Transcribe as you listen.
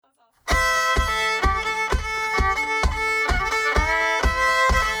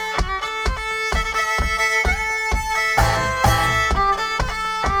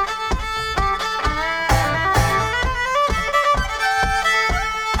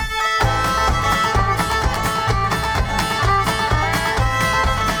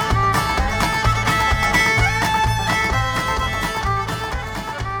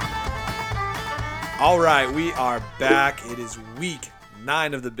All right, we are back. It is week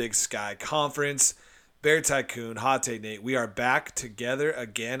 9 of the Big Sky Conference. Bear Tycoon, Hot Take Nate, we are back together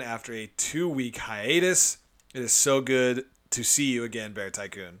again after a 2-week hiatus. It is so good to see you again, Bear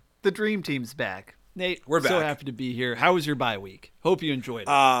Tycoon. The Dream Team's back. Nate, we're back. So happy to be here. How was your bye week? Hope you enjoyed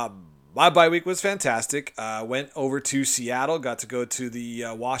it. My bye week was fantastic. Went over to Seattle, got to go to the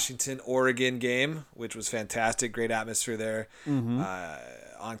Washington-Oregon game, which was fantastic. Great atmosphere there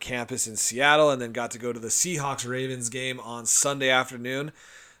on campus in Seattle, and then got to go to the Seahawks-Ravens game on Sunday afternoon.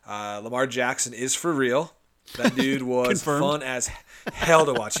 Lamar Jackson is for real. That dude was fun as hell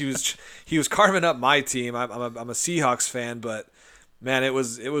to watch. He was carving up my team. I'm a Seahawks fan, but man, it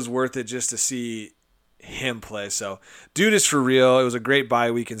was worth it just to see him play. So dude is for real. It was a great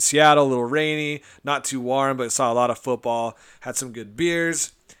bye week in Seattle, a little rainy, not too warm, but saw a lot of football, had some good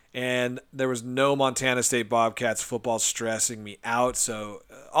beers, and there was no Montana State Bobcats football stressing me out. So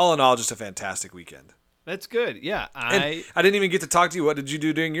all in all, just a fantastic weekend. That's good. Yeah. I didn't even get to talk to you. What did you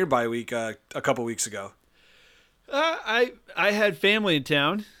do during your bye week a couple weeks ago? I had family in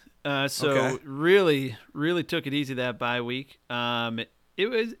town, so really took it easy that bye week.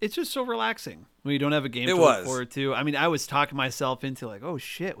 It's just so relaxing when you don't have a game to look forward to. I mean, I was talking myself into like, oh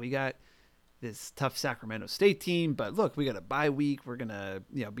shit, we got this tough Sacramento State team, but look, we got a bye week. We're gonna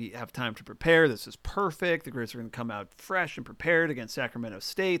have time to prepare. This is perfect. The Griz are gonna come out fresh and prepared against Sacramento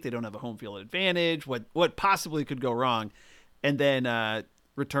State. They don't have a home field advantage. What possibly could go wrong? And then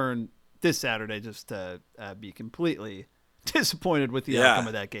return this Saturday just to be completely disappointed with the outcome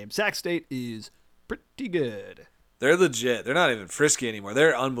of that game. Sac State is pretty good. They're legit. They're not even frisky anymore.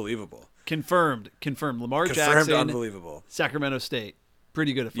 They're unbelievable. Confirmed. Lamar Jackson. Unbelievable. Sacramento State.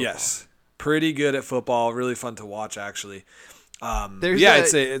 Pretty good at football. Yes. Pretty good at football. Really fun to watch, actually. Sorry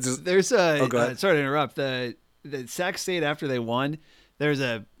to interrupt. The Sac State, after they won, there's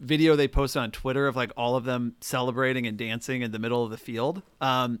a video they posted on Twitter of like all of them celebrating and dancing in the middle of the field.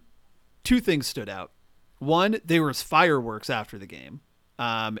 Two things stood out. One, there was fireworks after the game.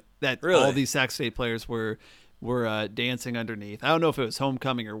 All these Sac State players were dancing underneath. I don't know if it was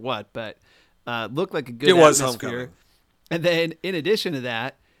homecoming or what, but looked like a good atmosphere. Was homecoming. And then in addition to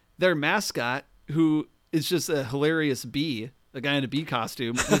that, their mascot, who is just a hilarious bee, a guy in a bee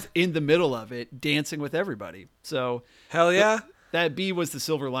costume, was in the middle of it dancing with everybody. So hell yeah. That bee was the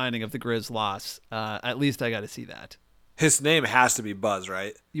silver lining of the Griz loss. At least I got to see that. His name has to be Buzz,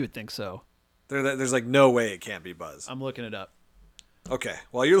 right? You would think so. There's like no way it can't be Buzz. I'm looking it up. Okay,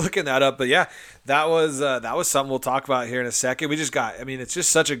 well, you're looking that up, but yeah, that was something we'll talk about here in a second. It's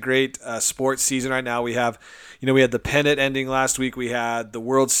just such a great sports season right now. We have, we had the pennant ending last week. We had the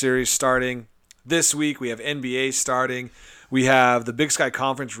World Series starting this week. We have NBA starting. We have the Big Sky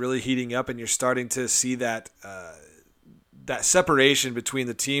Conference really heating up, and you're starting to see that that separation between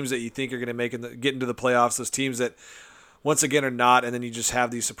the teams that you think are going to get into the playoffs, those teams that once again are not, and then you just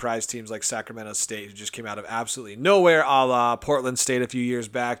have these surprise teams like Sacramento State who just came out of absolutely nowhere, a la Portland State a few years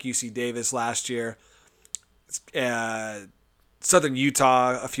back, UC Davis last year, Southern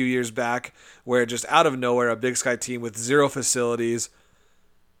Utah a few years back, where just out of nowhere a Big Sky team with zero facilities,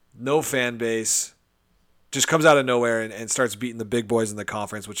 no fan base, just comes out of nowhere and starts beating the big boys in the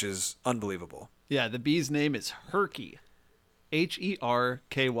conference, which is unbelievable. Yeah, the Bee's name is Herky, Herky.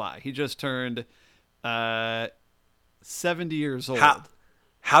 He just turned 70 years old.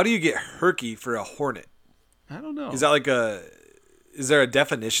 How do you get Herky for a hornet? I don't know. Is there a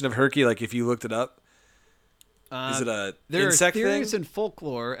definition of Herky? Like if you looked it up, is it a insect thing? There are theories in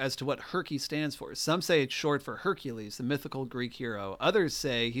folklore as to what Herky stands for. Some say it's short for Hercules, the mythical Greek hero. Others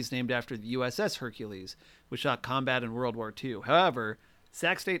say he's named after the USS Hercules, which saw combat in World War II. However,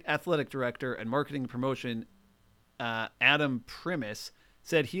 Sac State athletic director and marketing promotion Adam Primus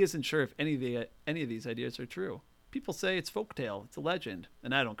said he isn't sure if any of these ideas are true. People say it's folktale, it's a legend,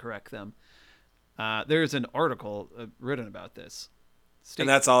 and I don't correct them. There's an article written about this. And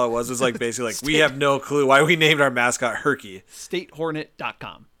that's all it was. It was like basically like we have no clue why we named our mascot Herky.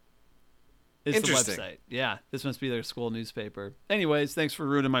 StateHornet.com is Interesting. The website. Yeah, this must be their school newspaper. Anyways, thanks for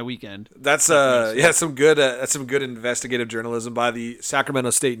ruining my weekend. That's some good investigative journalism by the Sacramento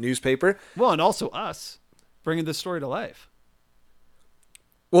State newspaper. Well, and also us bringing this story to life.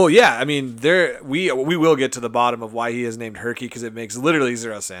 Well, yeah, I mean, we will get to the bottom of why he is named Herky because it makes literally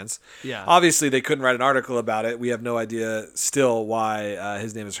zero sense. Yeah. Obviously, they couldn't write an article about it. We have no idea still why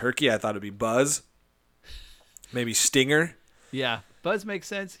his name is Herky. I thought it'd be Buzz, maybe Stinger. Yeah, Buzz makes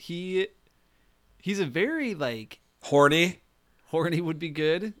sense. He's a very horny. Horny would be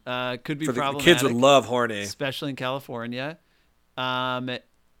good. Could be problematic. Kids would love horny, especially in California.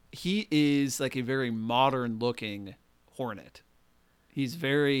 He is like a very modern looking hornet. He's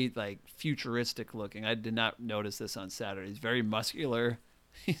very like futuristic looking. I did not notice this on Saturday. He's very muscular.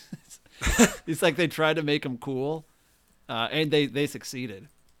 It's like they tried to make him cool, and they succeeded.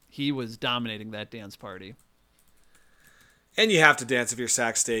 He was dominating that dance party. And you have to dance if you're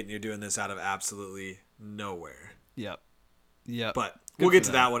Sac State and you're doing this out of absolutely nowhere. Yep. But we'll get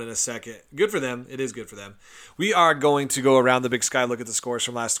to that one in a second. Good for them. It is good for them. We are going to go around the Big Sky, look at the scores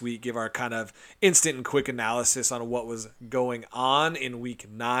from last week, give our kind of instant and quick analysis on what was going on in Week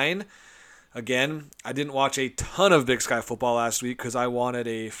 9. Again, I didn't watch a ton of Big Sky football last week because I wanted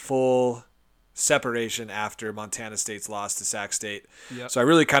a full separation after Montana State's loss to Sac State. Yep. So I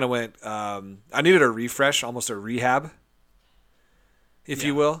really kind of went, I needed a refresh, almost a rehab, if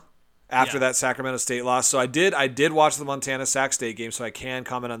you will, after that Sacramento State loss. So I did watch the Montana Sac State game, so I can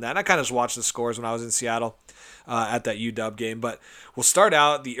comment on that. And I kind of just watched the scores when I was in Seattle at that UW game. But we'll start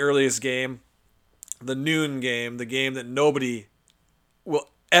out the earliest game, the noon game, the game that nobody will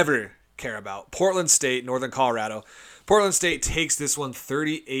ever care about. Portland State, Northern Colorado. Portland State takes this one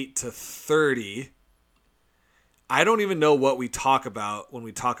 38-30. I don't even know what we talk about when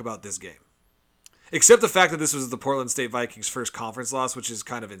we talk about this game, except the fact that this was the Portland State Vikings' first conference loss, which is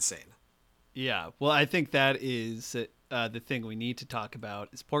kind of insane. Yeah, well, I think that is the thing we need to talk about.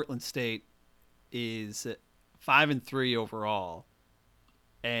 Is Portland State is 5-3 overall,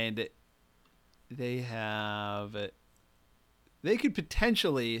 and they could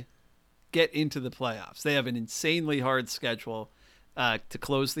potentially get into the playoffs. They have an insanely hard schedule to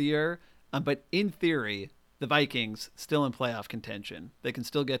close the year, but in theory, the Vikings still in playoff contention. They can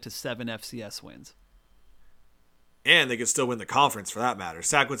still get to 7 FCS wins. And they could still win the conference for that matter.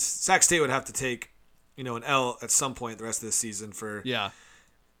 Sac State would have to take, an L at some point the rest of the season for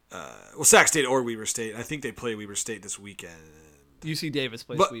Sac State or Weber State. I think they play Weber State this weekend. UC Davis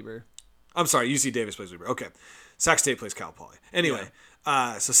plays Weber. I'm sorry, UC Davis plays Weber. Okay. Sac State plays Cal Poly. Anyway,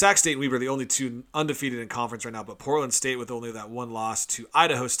 so Sac State and Weber are the only two undefeated in conference right now, but Portland State with only that one loss to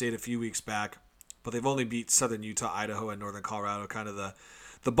Idaho State a few weeks back. But they've only beat Southern Utah, Idaho, and Northern Colorado, kind of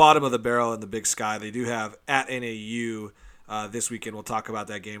the bottom of the barrel in the Big Sky. They do have at NAU this weekend. We'll talk about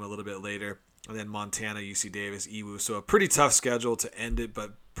that game a little bit later. And then Montana, UC Davis, EWU. So a pretty tough schedule to end it,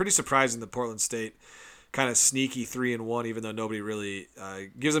 but pretty surprising that Portland State kind of sneaky 3-1, even though nobody really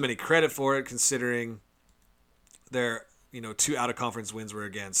gives them any credit for it, considering their 2 out-of-conference wins were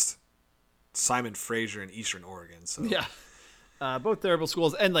against Simon Fraser and Eastern Oregon. So yeah, both terrible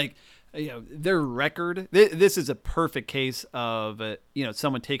schools. And their record, this is a perfect case of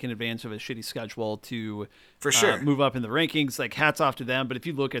someone taking advantage of a shitty schedule to for sure move up in the rankings. Like, hats off to them. But if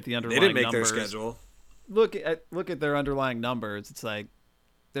you look at the underlying numbers, they didn't make their schedule. Look at their underlying numbers. It's like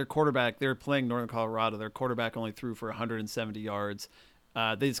their quarterback. They're playing Northern Colorado. Their quarterback only threw for 170 yards.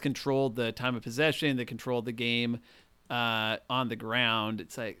 They just controlled the time of possession. They controlled the game on the ground.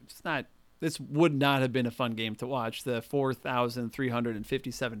 It's like This would not have been a fun game to watch. The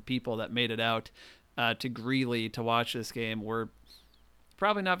 4,357 people that made it out to Greeley to watch this game were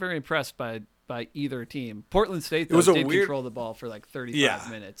probably not very impressed by either team. Portland State did control the ball for like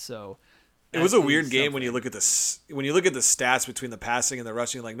 35 minutes. So it was a weird game when you look at the stats between the passing and the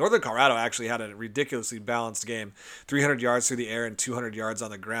rushing. Like, Northern Colorado actually had a ridiculously balanced game, 300 yards through the air and 200 yards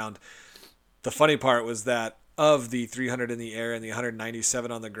on the ground. The funny part was that of the 300 in the air and the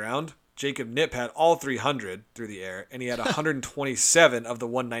 197 on the ground, Jacob Knipp had all 300 through the air, and he had 127 of the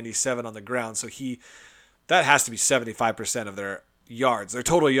 197 on the ground. So that has to be 75% of their yards. Their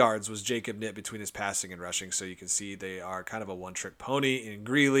total yards was Jacob Knipp between his passing and rushing. So you can see they are kind of a one-trick pony in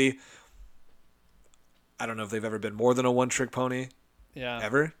Greeley. I don't know if they've ever been more than a one-trick pony. Yeah.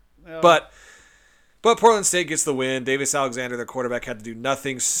 Ever. Well, But Portland State gets the win. Davis Alexander, their quarterback, had to do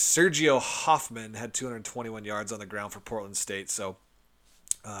nothing. Sergio Hoffman had 221 yards on the ground for Portland State. So,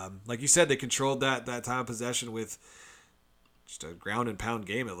 like you said, they controlled that time of possession with just a ground and pound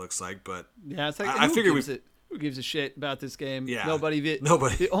game, it looks like. But yeah, it's like I figure who gives a shit about this game? Yeah, nobody.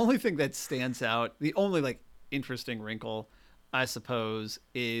 The only thing that stands out, the only interesting wrinkle, I suppose,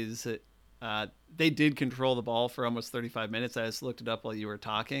 is they did control the ball for almost 35 minutes. I just looked it up while you were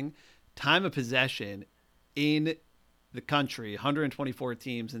talking. Time of possession in the country, 124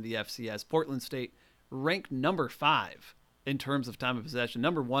 teams in the FCS. Portland State ranked number 5 in terms of time of possession.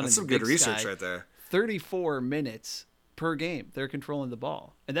 Number 1 That's in the some Big good research Sky, right there. 34 minutes per game. They're controlling the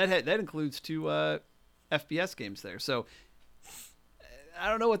ball. And that includes 2 FBS games there. So I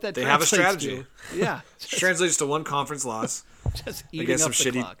don't know what that translates to. They have a strategy. Yeah. It translates to one conference loss. Just eating up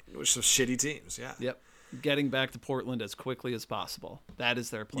the clock. With some shitty teams, yeah. Yep. Getting back to Portland as quickly as possible. That is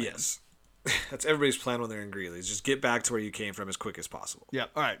their plan. Yes. That's everybody's plan when they're in Greeley. Is just get back to where you came from as quick as possible. Yeah.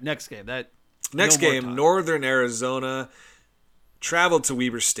 All right. Next game. Next game, Northern Arizona. traveled to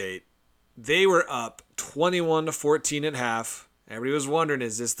Weber State. They were up 21-14 at half. Everybody was wondering,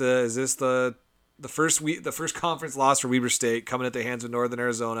 is this the first conference loss for Weber State coming at the hands of Northern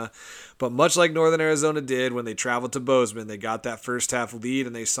Arizona? But much like Northern Arizona did when they traveled to Bozeman, they got that first half lead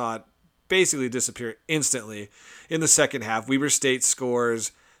and they saw it basically disappear instantly in the second half. Weber State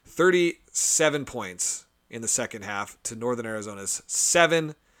scores 37 points in the second half to Northern Arizona's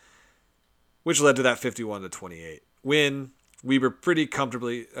 7, which led to that 51-28 win. Weber pretty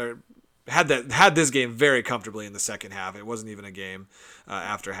comfortably had this game very comfortably in the second half. It wasn't even a game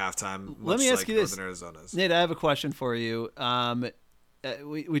after halftime. Let me ask you this, Arizona's. Nate. I have a question for you.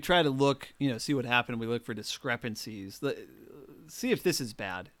 We try to look, see what happened. We look for discrepancies. See if this is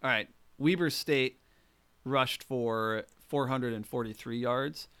bad. All right, Weber State rushed for 443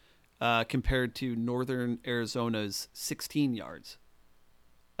 yards compared to Northern Arizona's 16 yards.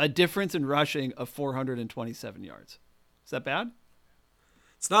 A difference in rushing of 427 yards. Is that bad?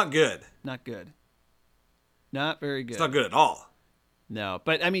 It's not good. Not good. Not very good. It's not good at all. No,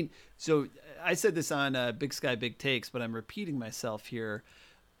 but I mean, so I said this on Big Sky Big Takes, but I'm repeating myself here.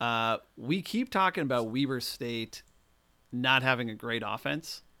 We keep talking about Weber State not having a great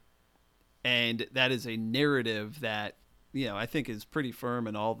offense, and that is a narrative that I think is pretty firm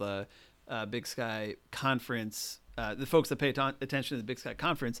in all the Big Sky Conference. The folks that pay attention to the Big Sky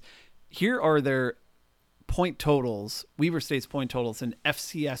Conference, here are their point totals, Weber State's point totals in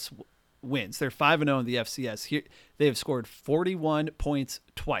FCS wins. They're 5-0 in the FCS. Here they have scored 41 points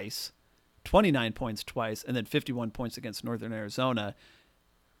twice, 29 points twice, and then 51 points against Northern Arizona.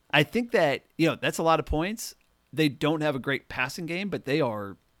 I think that, that's a lot of points. They don't have a great passing game, but they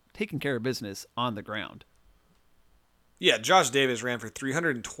are taking care of business on the ground. Yeah, Josh Davis ran for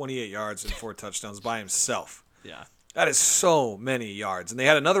 328 yards and 4 touchdowns by himself. Yeah. That is so many yards. And they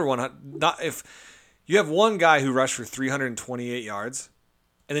had another one. You have one guy who rushed for 328 yards,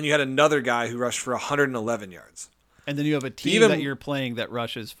 and then you had another guy who rushed for 111 yards. And then you have a team that you're playing that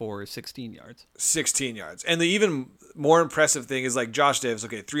rushes for 16 yards. 16 yards. And the even more impressive thing is like Josh Davis,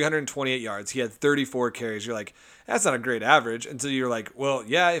 328 yards. He had 34 carries. You're like, that's not a great average. Until you're like, well,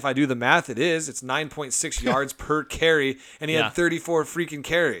 yeah, if I do the math, it is. It's 9.6 yards per carry, and he had 34 freaking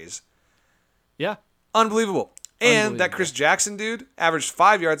carries. Yeah. Unbelievable. And that Chris Jackson dude averaged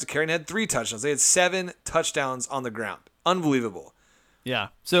 5 yards a carry and had 3 touchdowns. They had 7 touchdowns on the ground. Unbelievable. Yeah.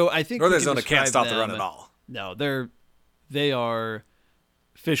 So I think Northern Arizona can't stop the run at all. No, they are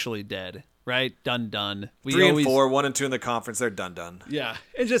officially dead, right? Done. 3-4, 1-2 in the conference. They're done. Yeah,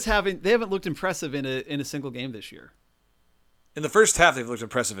 and they haven't looked impressive in a single game this year. In the first half, they've looked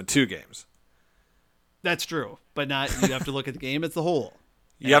impressive in 2 games. That's true, but not. You have to look at the game as a whole.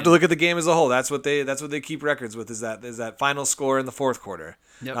 You have to look at the game as a whole. That's what they keep records with. Is that final score in the fourth quarter,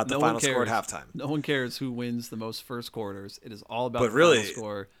 not the final score at halftime. No one cares who wins the most first quarters. It is all about the final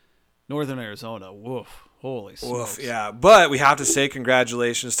score. Northern Arizona, woof, holy smokes. Woof, yeah. But we have to say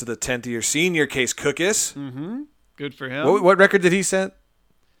congratulations to the 10th-year senior, Case Cookis. Mm-hmm. Good for him. What record did he set?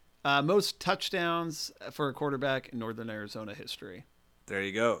 Most touchdowns for a quarterback in Northern Arizona history. There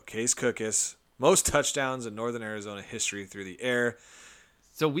you go, Case Cookis. Most touchdowns in Northern Arizona history through the air.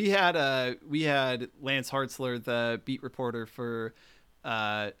 So we had Lance Hartzler, the beat reporter for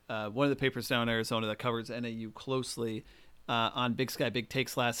one of the papers down in Arizona that covers NAU closely, on Big Sky Big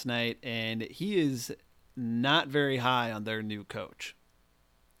Takes last night, and he is not very high on their new coach.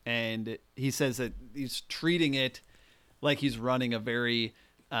 And he says that he's treating it like he's running a very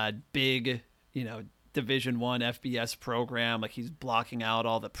big, Division I FBS program, like he's blocking out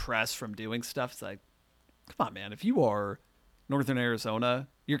all the press from doing stuff. It's like, come on, man, if you are Northern Arizona,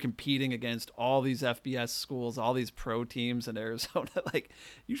 you're competing against all these FBS schools, all these pro teams in Arizona. Like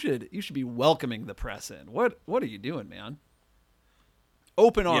you should be welcoming the press in. What are you doing, man?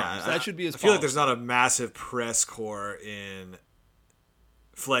 Open arms. Yeah, that should be his. I feel like there's not a massive press corps in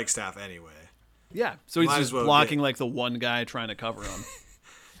Flagstaff anyway. Yeah, so he's just blocking like the one guy trying to cover him.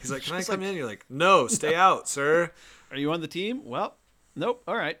 He's like, "Can I come in?" You're like, "No, stay out, sir." Are you on the team? Well, nope.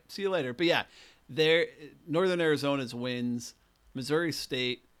 All right, see you later. But yeah, Northern Arizona's wins. Missouri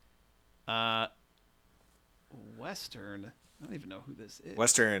State, Western. I don't even know who this is.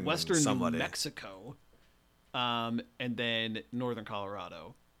 Western somebody. New Mexico, and then Northern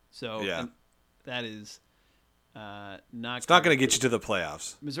Colorado. So yeah, that is not. It's not going to get you to the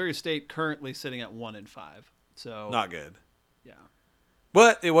playoffs. Missouri State currently sitting at 1-5. So not good. Yeah,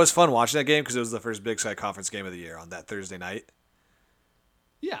 but it was fun watching that game because it was the first Big Sky Conference game of the year on that Thursday night.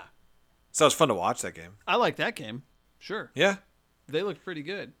 Yeah. So it was fun to watch that game. I like that game. Sure. Yeah. They looked pretty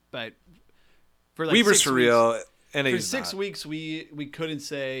good, but for like Weber's for real, and for 6 weeks we couldn't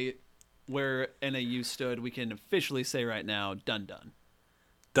say where NAU stood, we can officially say right now, done.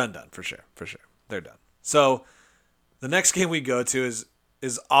 Done, for sure. They're done. So the next game we go to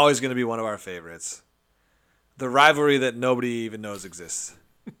is always going to be one of our favorites. The rivalry that nobody even knows exists.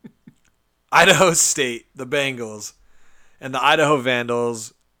 Idaho State, the Bengals, and the Idaho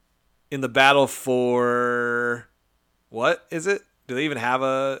Vandals in the battle for, what is it? Do they even have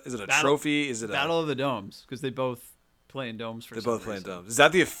is it a trophy? Is it Battle of the Domes? Because they both play in domes for some reason. They both play in domes. Is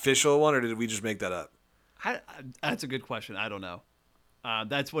that the official one, or did we just make that up? That's a good question. I don't know.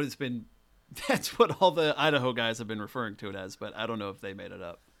 That's what it's been. That's what all the Idaho guys have been referring to it as, but I don't know if they made it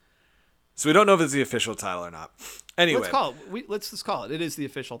up. So we don't know if it's the official title or not. Anyway. Let's just call it. It is the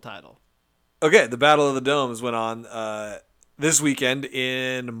official title. Okay, the Battle of the Domes went on this weekend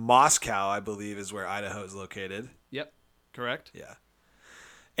in Moscow, I believe, is where Idaho is located. Yep, correct. Yeah.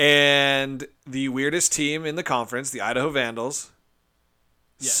 And the weirdest team in the conference, the Idaho Vandals,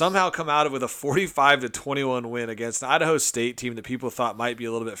 somehow come out with a 45-21 win against an Idaho State team that people thought might be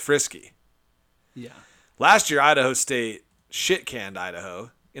a little bit frisky. Yeah. Last year, Idaho State shit-canned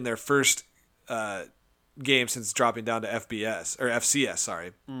Idaho in their first game since dropping down to FCS,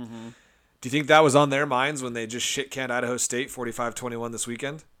 sorry. Mm-hmm. Do you think that was on their minds when they just shit-canned Idaho State 45-21 this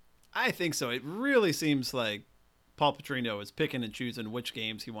weekend? I think so. It really seems like Paul Petrino is picking and choosing which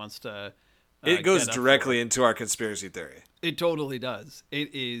games he wants to it goes directly into our conspiracy theory. It totally does. It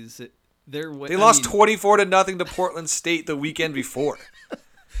is they lost 24-0 to Portland State the weekend before.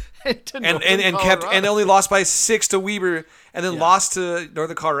 and only lost by 6 to Weber, and then lost to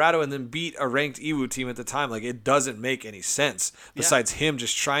Northern Colorado, and then beat a ranked EWU team at the time. Like, it doesn't make any sense. Besides him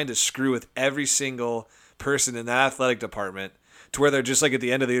just trying to screw with every single person in that athletic department, to where they're just like at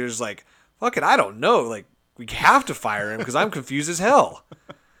the end of the year, just like, fuck it, I don't know. Like, we have to fire him because I'm confused as hell.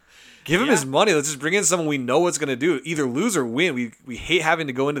 Give him his money. Let's just bring in someone we know what's going to do. Either lose or win. We hate having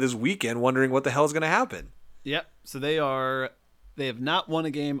to go into this weekend wondering what the hell is going to happen. Yep. So they have not won a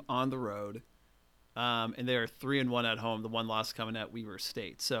game on the road, and they are 3-1 at home. The one loss coming at Weber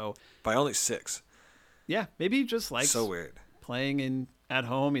State. So by only 6. Yeah, maybe he just likes so weird playing at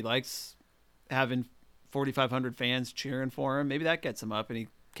home. He likes having 4,500 fans cheering for him. Maybe that gets him up, and he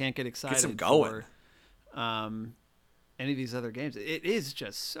can't get excited. Gets him going. For any of these other games. It is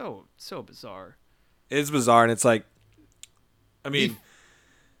just so bizarre. It's bizarre, and it's like, I mean,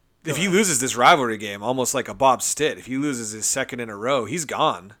 if he loses this rivalry game, almost like a Bob Stitt, if he loses his second in a row, he's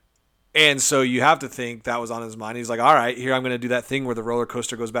gone. And so you have to think that was on his mind. He's like, all right, here I'm going to do that thing where the roller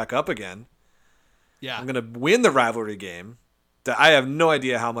coaster goes back up again. Yeah. I'm going to win the rivalry game. That I have no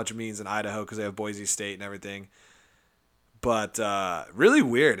idea how much it means in Idaho because they have Boise State and everything. But really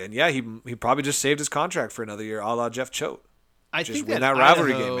weird. And yeah, he probably just saved his contract for another year, a la Jeff Choate. I just think win that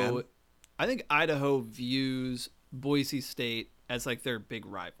rivalry game, man. I think Idaho views Boise State as like their big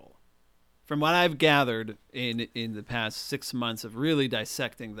rival. From what I've gathered in the past 6 months of really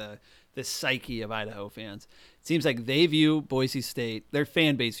dissecting the psyche of Idaho fans, it seems like they view Boise State, their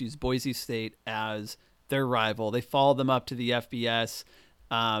fan base views Boise State as their rival. They follow them up to the FBS.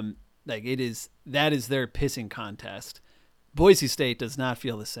 That is their pissing contest. Boise State does not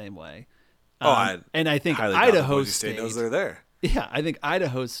feel the same way. And I think Idaho State knows they're there. Yeah, I think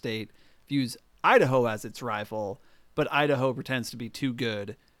Idaho State views Idaho as its rival, but Idaho pretends to be too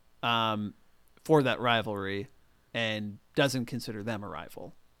good for that rivalry and doesn't consider them a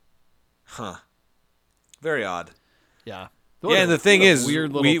rival. Huh. Very odd. Yeah. And the thing is,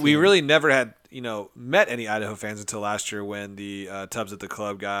 we really never had, met any Idaho fans until last year when the Tubs at the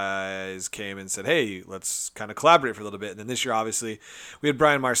Club guys came and said, hey, let's kind of collaborate for a little bit. And then this year, obviously, we had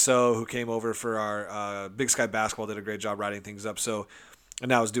Brian Marceau, who came over for our Big Sky Basketball, did a great job writing things up. So, and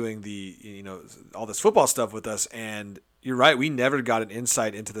now is doing the, all this football stuff with us. And you're right, we never got an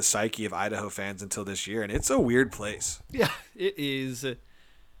insight into the psyche of Idaho fans until this year. And it's a weird place. Yeah, it is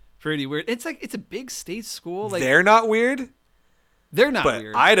pretty weird. It's like, it's a big state school. Like, they're not weird. They're not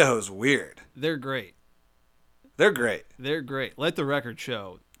weird. Idaho's weird. They're great. They're great. They're great. Let the record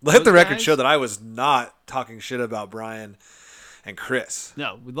show. Let the record show that I was not talking shit about Brian and Chris.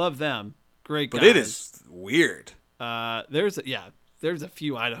 No, we love them. Great guys. But it is weird. There's a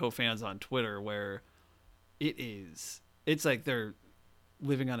few Idaho fans on Twitter where it's like they're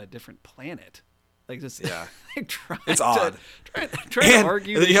living on a different planet. Like just it's odd. Trying to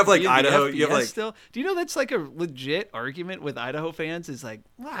argue. And then you have like Idaho. You have like still. Do you know that's like a legit argument with Idaho fans? Is like,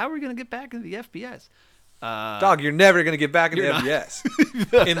 well, how are we going to get back into the FBS? Dog, you're never going to get back into the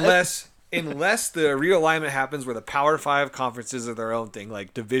FBS unless the realignment happens where the Power 5 conferences are their own thing,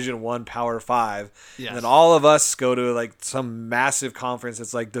 like Division 1 Power 5, and then all of us go to like some massive conference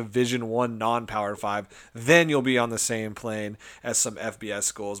that's like Division 1 non-Power 5, then you'll be on the same plane as some FBS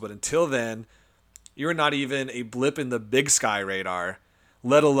schools. But until then, you're not even a blip in the Big Sky radar,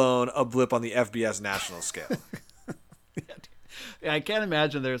 let alone a blip on the FBS national scale. Yeah, I can't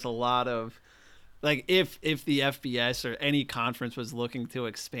imagine there's a lot of, like, if the FBS or any conference was looking to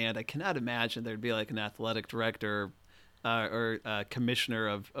expand, I cannot imagine there'd be like an athletic director or commissioner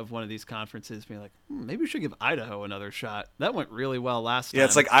of one of these conferences being like, maybe we should give Idaho another shot. That went really well last time. Yeah,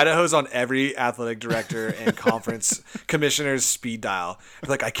 it's like Idaho's on every athletic director and conference commissioner's speed dial.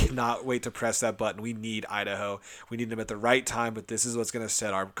 They're like, I cannot wait to press that button. We need Idaho. We need them at the right time, but this is what's going to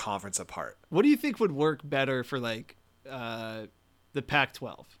set our conference apart. What do you think would work better for like the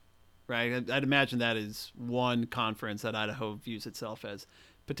Pac-12? Right, I'd imagine that is one conference that Idaho views itself as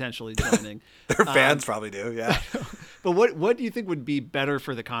potentially joining. Their fans probably do, yeah. But what do you think would be better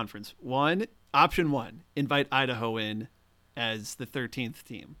for the conference? Option one, invite Idaho in as the 13th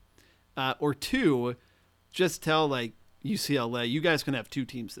team, or two, just tell like UCLA, you guys can have two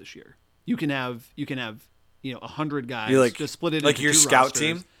teams this year. You can have 100 guys. Like, just split it like into your two scout rosters.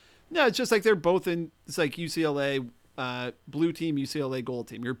 team. No, it's just like they're both in. It's like UCLA. Blue team, UCLA gold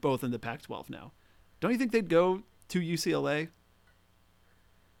team. You're both in the Pac-12 now. Don't you think they'd go to UCLA?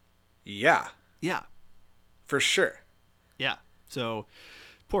 Yeah. Yeah. For sure. Yeah. So,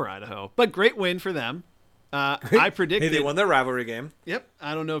 poor Idaho. But great win for them. I predicted... Hey, they won their rivalry game. Yep.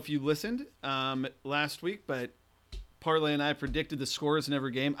 I don't know if you listened last week, but Parlay and I predicted the scores in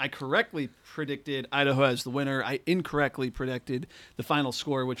every game. I correctly predicted Idaho as the winner. I incorrectly predicted the final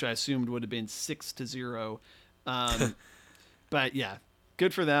score, which I assumed would have been 6-0. But yeah,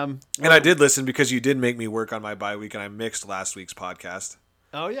 good for them. And I did listen because you did make me work on my bye week, and I mixed last week's podcast.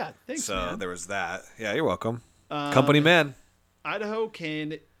 Oh yeah, thanks. So man. there was that. Yeah, you're welcome. Company man. Idaho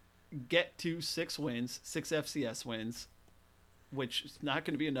can get to 6 wins, 6 FCS wins, which is not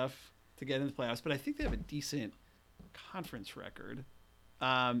going to be enough to get in the playoffs. But I think they have a decent conference record.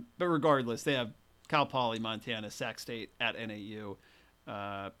 But regardless, they have Cal Poly, Montana, Sac State at NAU.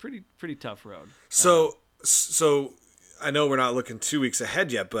 Pretty tough road. So I know we're not looking 2 weeks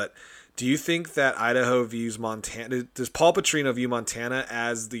ahead yet, but do you think that Idaho views Montana? Does Paul Petrino view Montana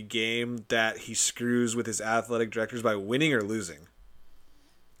as the game that he screws with his athletic directors by winning or losing?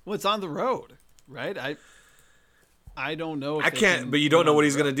 Well, it's on the road, right? I don't know. I can't, but you don't know what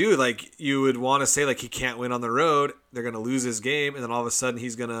he's going to do. Like, you would want to say, like, he can't win on the road. They're going to lose his game, and then all of a sudden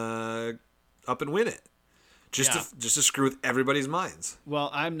he's going to up and win it. Just to screw with everybody's minds. Well,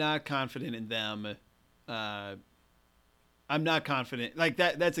 I'm not confident in them. I'm not confident. Like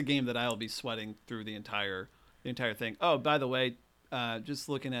that's a game that I'll be sweating through the entire thing. Oh, by the way, just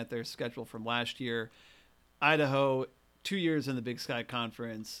looking at their schedule from last year, Idaho, 2 years in the Big Sky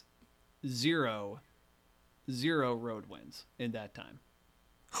Conference, zero road wins in that time.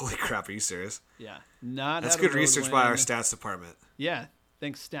 Holy crap, are you serious? Yeah. That's good research by our stats department. Yeah.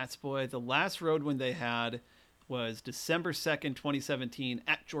 Thanks, Stats Boy. The last road win they had was December 2nd, 2017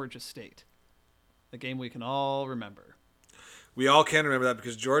 at Georgia State. A game we can all remember. We all can remember that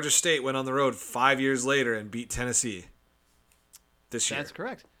because Georgia State went on the road 5 years later and beat Tennessee this year. That's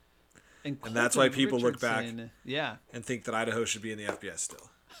correct. And that's why people look back and think that Idaho should be in the FBS still.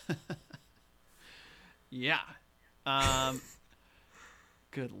 Yeah.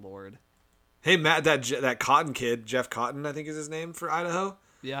 Good Lord. Hey, Matt, that Cotton kid, Jeff Cotton, I think is his name for Idaho.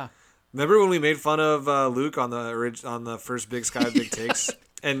 Yeah. Remember when we made fun of Luke on the first Big Sky Big Takes?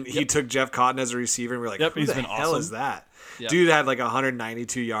 And he took Jeff Cotton as a receiver, and we're like, who the hell is that? Yep. Dude had like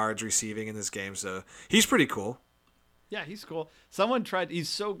 192 yards receiving in this game, so he's pretty cool. Yeah, he's cool. He's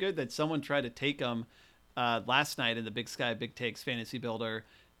so good that someone tried to take him last night in the Big Sky Big Takes Fantasy Builder,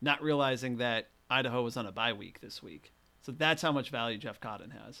 not realizing that Idaho was on a bye week this week. So that's how much value Jeff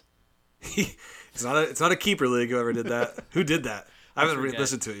Cotton has. It's not a keeper league, whoever did that. Who did that? I haven't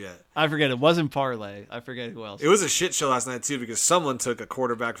listened to it yet. I forget. It wasn't Parlay. I forget who else. It was a shit show last night, too, because someone took a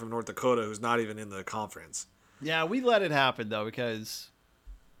quarterback from North Dakota who's not even in the conference. Yeah, we let it happen, though, because,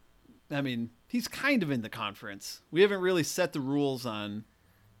 I mean, he's kind of in the conference. We haven't really set the rules on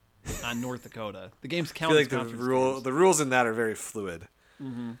North Dakota. The games count as conference games. The rules in that are very fluid.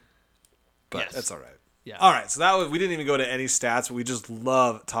 Mm-hmm. But that's all right. Yeah. All right, so we didn't even go to any stats, but we just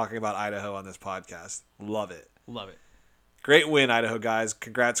love talking about Idaho on this podcast. Love it. Love it. Great win, Idaho guys.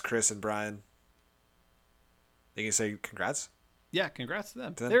 Congrats, Chris and Brian. They can say congrats? Yeah, congrats to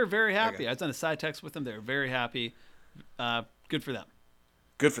them. They're very happy. I was on a side text with them. They're very happy. Good for them.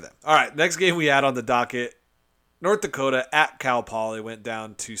 Good for them. All right, next game we had on the docket, North Dakota at Cal Poly went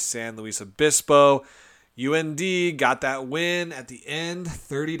down to San Luis Obispo. UND got that win at the end,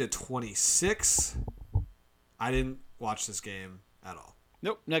 30-26. I didn't watch this game at all.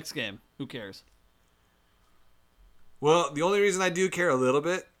 Nope. Next game. Who cares? Well, the only reason I do care a little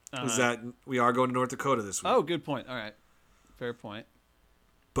bit is that we are going to North Dakota this week. Oh, good point. All right. Fair point.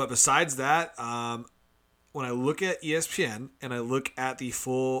 But besides that, when I look at ESPN and I look at the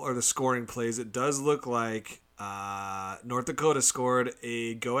scoring plays, it does look like North Dakota scored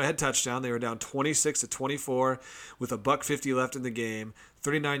a go-ahead touchdown. They were down 26-24 with $1:50 left in the game.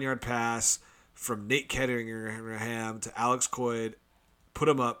 39-yard pass from Nate Kettingham to Alex Cloyd put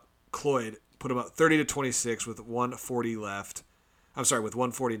him up 30-26 with 1:40 left. I'm sorry, with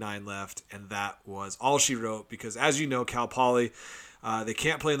 1:49 left, and that was all she wrote because, as you know, Cal Poly, they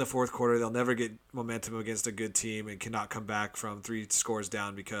can't play in the fourth quarter. They'll never get momentum against a good team and cannot come back from 3 scores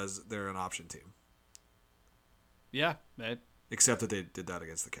down because they're an option team. Yeah, man. Except that they did that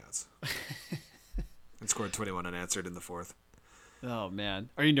against the Cats and scored 21 unanswered in the fourth. Oh, man.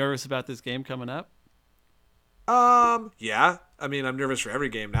 Are you nervous about this game coming up? Yeah. I mean, I'm nervous for every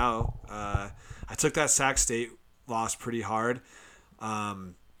game now. I took that Sac State loss pretty hard. I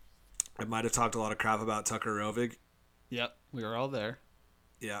might have talked a lot of crap about Tucker Rovig. Yep, we were all there.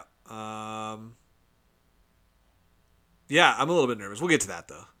 Yeah. Yeah, I'm a little bit nervous. We'll get to that,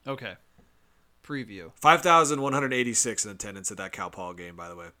 though. Okay. Preview. 5,186 in attendance at that Cal Poly game, by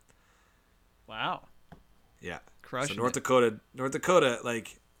the way. Wow. Yeah. Crushing North Dakota,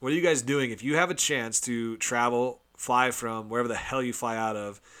 like, what are you guys doing? If you have a chance to fly from wherever the hell you fly out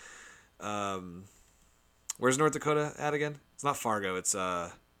of, where's North Dakota at again? It's not Fargo. It's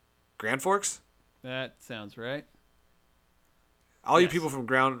Grand Forks? That sounds right. All you people from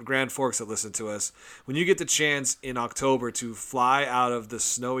Grand Forks that listen to us, when you get the chance in October to fly out of the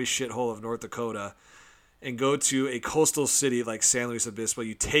snowy shithole of North Dakota and go to a coastal city like San Luis Obispo,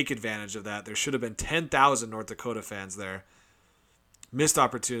 you take advantage of that. There should have been 10,000 North Dakota fans there. Missed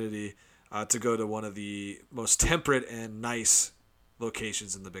opportunity to go to one of the most temperate and nice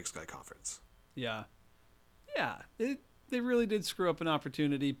locations in the Big Sky Conference. Yeah. Yeah. They really did screw up an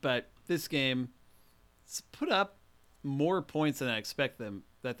opportunity, but this game put up more points than I expect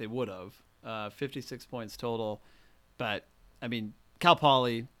that they would have. 56 points total. But, I mean, Cal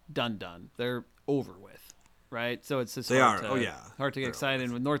Poly, done. They're over with, right? So it's just hard to get excited.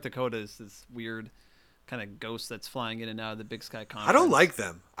 And with North Dakota is this weird kind of ghost that's flying in and out of the Big Sky Conference. I don't like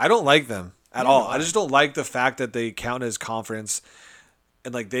them at all. I just don't like the fact that they count as conference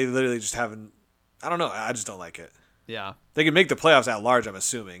and, like, they literally just haven't – I don't know. I just don't like it. Yeah. They can make the playoffs at large, I'm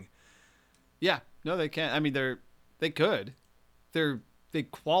assuming. Yeah. No, they can't. I mean, they could. They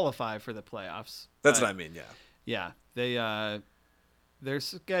qualify for the playoffs. That's what I mean, yeah. Yeah. They their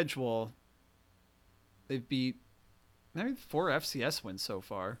schedule, they've beat maybe 4 FCS wins so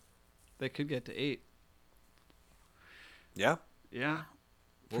far. They could get to 8. Yeah. Yeah.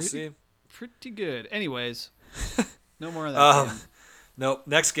 We'll see. Pretty good. Anyways, no more of that game. Nope.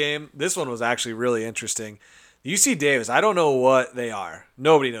 Next game. This one was actually really interesting. UC Davis, I don't know what they are.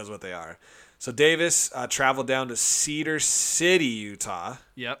 Nobody knows what they are. So Davis traveled down to Cedar City, Utah.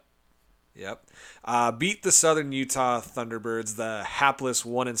 Yep. Beat the Southern Utah Thunderbirds, the hapless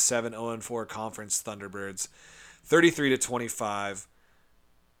 1-7, 0-4 conference Thunderbirds, 33-25.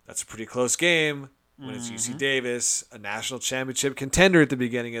 That's a pretty close game when it's UC Davis, a national championship contender at the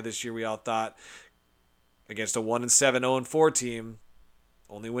beginning of this year, we all thought, against a 1-7, 0-4 team,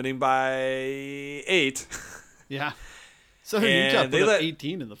 only winning by 8. Yeah. Southern Utah put up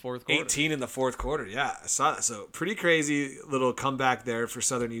 18 in the fourth quarter. 18 in the fourth quarter, yeah. I saw that. So pretty crazy little comeback there for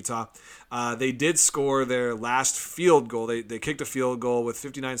Southern Utah. They did score their last field goal. They kicked a field goal with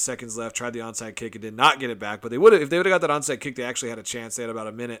 59 seconds left, tried the onside kick and did not get it back. But they would have, if they would have got that onside kick, they actually had a chance. They had about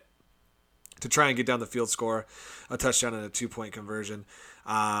a minute to try and get down the field, score a touchdown and a 2-point conversion.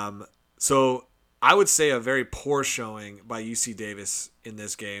 So I would say a very poor showing by UC Davis in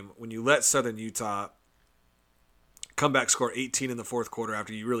this game. When you let Southern Utah come back, score 18 in the fourth quarter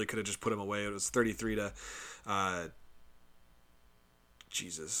after you really could have just put them away. It was 33 to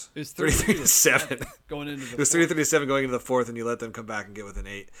 7 going into the it was 33-7 going into the fourth, and you let them come back and get within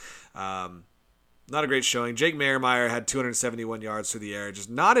 8. Not a great showing. Jake Mayermeyer had 271 yards through the air. Just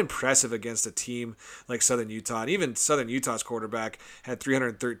not impressive against a team like Southern Utah. And even Southern Utah's quarterback had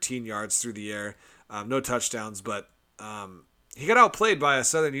 313 yards through the air. No touchdowns, but he got outplayed by a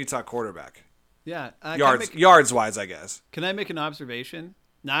Southern Utah quarterback. Yeah. Yards-wise, I guess. Can I make an observation?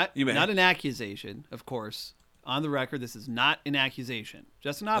 Not an accusation, of course. On the record, this is not an accusation.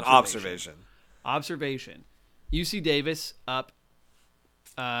 Just an observation. Observation. UC Davis up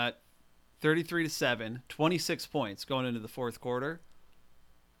 33-7, 26 points going into the fourth quarter.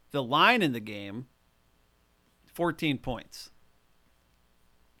 The line in the game, 14 points.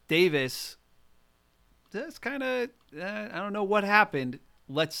 Davis, just kind of, I don't know what happened.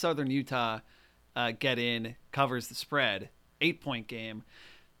 Lets Southern Utah get in, covers the spread. 8-point game.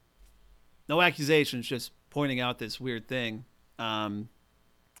 No accusations, just pointing out this weird thing.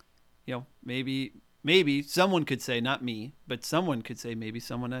 Maybe someone could say, not me, but someone could say maybe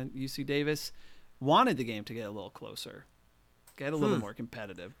someone at UC Davis wanted the game to get a little closer, get a little more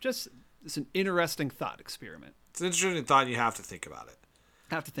competitive. Just it's an interesting thought experiment. It's an interesting thought. You have to think about it.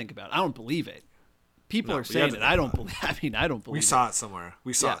 I don't believe it. People are saying it. I don't believe. I don't believe. We saw it somewhere.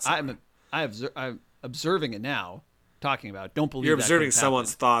 I'm observing it now. Talking about it. Don't believe. You're observing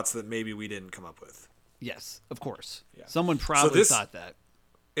someone's thoughts that maybe we didn't come up with. Yes, of course. Yeah. Someone probably thought that.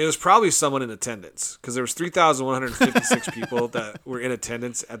 It was probably someone in attendance because there was 3,156 people that were in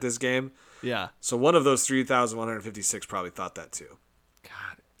attendance at this game. Yeah. So one of those 3,156 probably thought that too.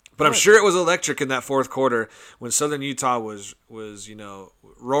 God. But I'm sure it was electric in that fourth quarter when Southern Utah was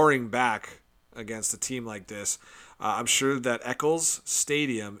roaring back against a team like this. I'm sure that Eccles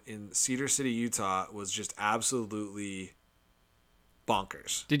Stadium in Cedar City, Utah was just absolutely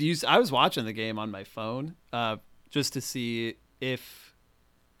bonkers. I was watching the game on my phone just to see if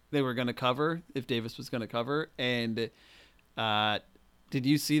they were going to cover, if Davis was going to cover. And did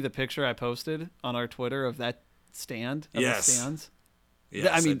you see the picture I posted on our Twitter of that stand? Yes. The stands?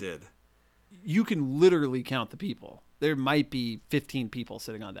 Yes, I did. You can literally count the people. There might be 15 people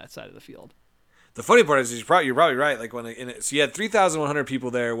sitting on that side of the field. The funny part is you're probably right. Like so you had 3,100 people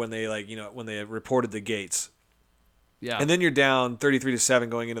there when they when they reported the gates. Yeah. And then you're down 33-7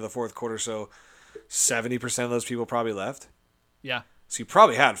 going into the fourth quarter. So 70% of those people probably left. Yeah. So you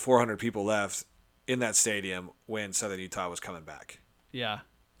probably had 400 people left in that stadium when Southern Utah was coming back. Yeah.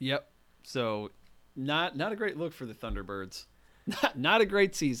 Yep. So not a great look for the Thunderbirds. Not a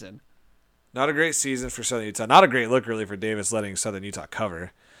great season. Not a great season for Southern Utah. Not a great look really for Davis letting Southern Utah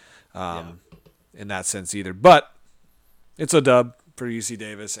cover. In that sense either. But it's a dub for UC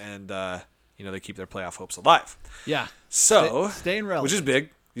Davis, and they keep their playoff hopes alive. Yeah. So staying relevant. Which is big.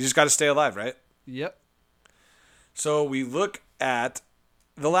 You just got to stay alive, right? Yep. So we look at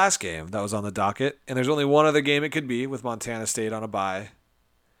the last game that was on the docket, and there's only one other game it could be with Montana State on a bye.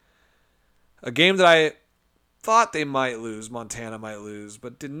 A game that I thought they might lose, Montana might lose,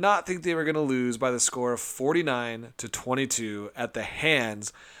 but did not think they were going to lose by the score of 49-22 at the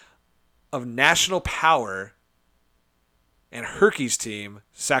hands of national power and Herky's team,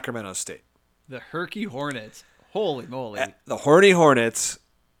 Sacramento State. The Herky Hornets. Holy moly. The Horny Hornets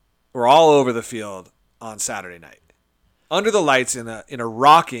were all over the field on Saturday night. Under the lights in a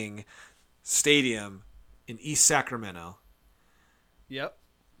rocking stadium in East Sacramento. Yep.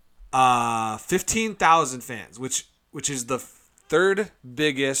 15,000 fans, which is the third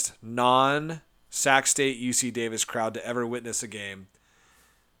biggest non-Sac State UC Davis crowd to ever witness a game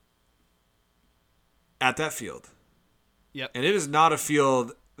at that field. Yep. And it is not a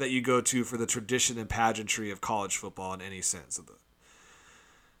field that you go to for the tradition and pageantry of college football in any sense of it.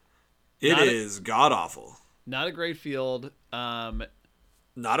 It is god-awful. Not a great field. Not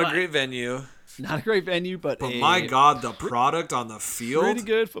a great venue. Not a great venue, but my God, the product on the field. Pretty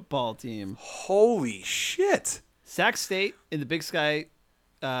good football team. Holy shit. Sac State in the Big Sky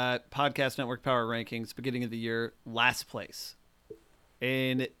Podcast Network Power Rankings, beginning of the year, last place.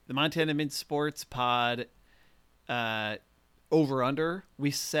 In the Montana Mint Sports Pod over-under, we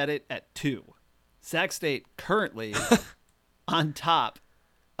set it at 2. Sac State currently on top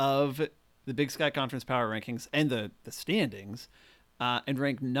of the Big Sky Conference Power Rankings and the standings, and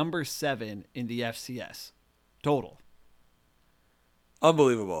ranked number 7 in the FCS total.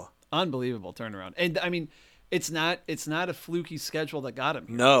 Unbelievable turnaround. And I mean, it's not a fluky schedule that got them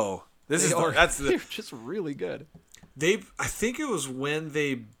here. No, they're just really good. I think it was when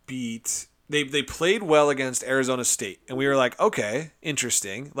they beat. They played well against Arizona State, and we were like, okay,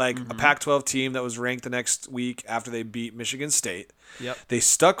 interesting. Like a Pac-12 team that was ranked the next week after they beat Michigan State. Yep. They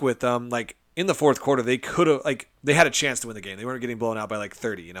stuck with them. Like in the fourth quarter, they could have they had a chance to win the game. They weren't getting blown out by like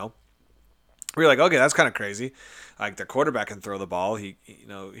 30. We were like, okay, that's kind of crazy. Like their quarterback can throw the ball. He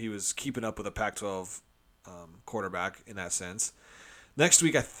was keeping up with a Pac-12 quarterback in that sense. Next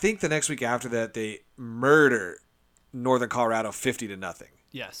week, I think the next week after that, they murder Northern Colorado 50-0.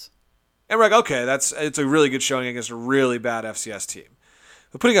 Yes. And we're like, okay, it's a really good showing against a really bad FCS team.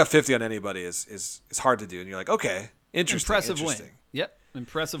 But putting up 50 on anybody is hard to do. And you're like, okay, impressive win. Yep,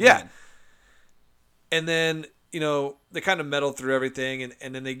 impressive win. win. And then, they kind of meddle through everything.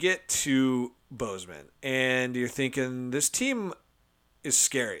 And then they get to Bozeman. And you're thinking, this team is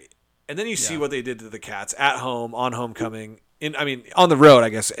scary. And then you see what they did to the Cats at home, on homecoming. On the road, I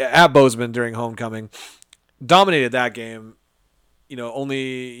guess, at Bozeman during homecoming. Dominated that game.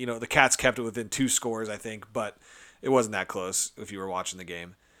 Only, the Cats kept it within 2 scores, I think, but it wasn't that close if you were watching the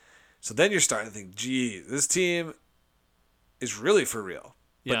game. So then you're starting to think, gee, this team is really for real.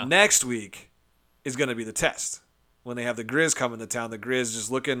 But next week is going to be the test. When they have the Griz coming to town, the Griz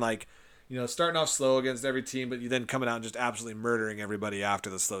just looking like, starting off slow against every team, but you then coming out and just absolutely murdering everybody after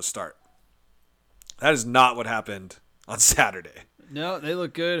the slow start. That is not what happened on Saturday. No, they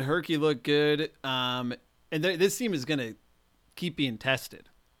look good. Herky looked good. And this team is going to keep being tested.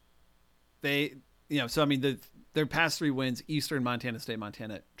 Their past 3 wins, Eastern, Montana State,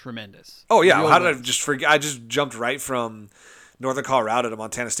 Montana, tremendous. Oh, yeah. How did I just forget? I just jumped right from Northern Colorado to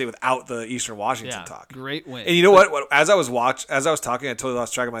Montana State without the Eastern Washington talk. Great win. And you know what? As I was talking, I totally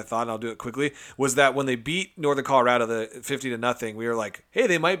lost track of my thought, and I'll do it quickly, was that when they beat Northern Colorado 50-0, we were like, hey,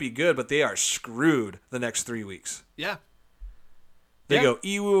 they might be good, but they are screwed the next 3 weeks. Yeah. They go,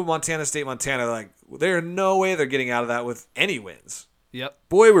 EWU, Montana State, Montana. They're like, there's no way they're getting out of that with any wins. Yep.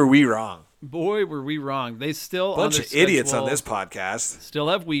 Boy, were we wrong. They still bunch of idiots on this podcast. Still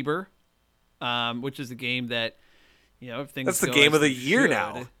have Weber, which is a game that, if things that's the game of the year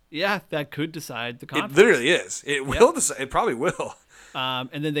now. Yeah, that could decide the conference. It literally is. It will decide. It probably will.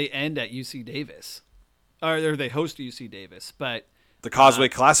 And then they end at UC Davis, or they host UC Davis. But the Causeway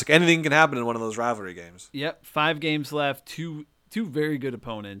Classic. Anything can happen in one of those rivalry games. Yep. 5 games left. Two very good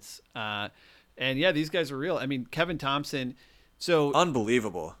opponents. And yeah, these guys are real. I mean, Kevin Thompson. So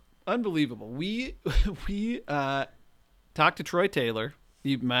unbelievable. We talked to Troy Taylor.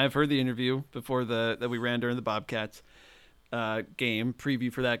 You might have heard the interview before that we ran during the Bobcats game,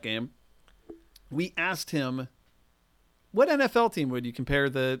 preview for that game. We asked him, what NFL team would you compare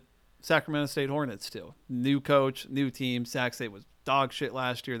the Sacramento State Hornets to? New coach, new team. Sac State was dog shit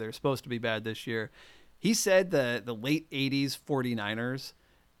last year. They're supposed to be bad this year. He said the late 80s 49ers,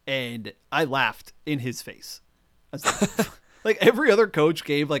 and I laughed in his face. I was like, like every other coach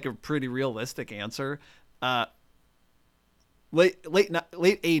gave like a pretty realistic answer. Late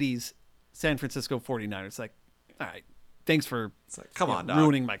 80s San Francisco 49ers. Like, all right, thanks for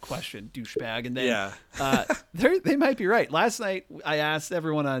ruining my question, douchebag. And then they might be right. Last night I asked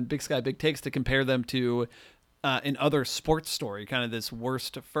everyone on Big Sky Big Takes to compare them to an other sports story, kind of this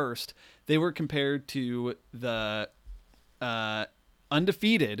worst to first. They were compared to the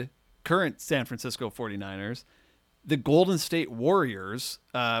undefeated current San Francisco 49ers, the Golden State Warriors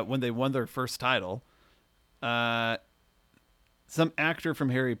when they won their first title, some actor from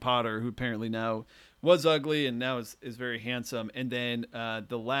Harry Potter who apparently now was ugly and now is very handsome, and then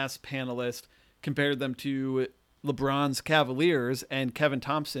the last panelist compared them to LeBron's Cavaliers and Kevin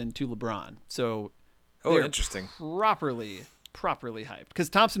Thompson to LeBron. So interesting. Properly hyped because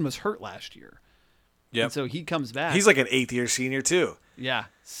Thompson was hurt last year. Yeah. And so he comes back. He's like an 8th-year senior too. Yeah.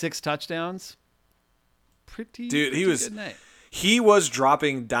 6 touchdowns. Pretty good night. He was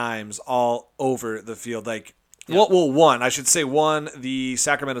dropping dimes all over the field. Like, the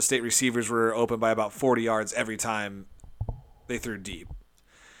Sacramento State receivers were open by about 40 yards every time they threw deep.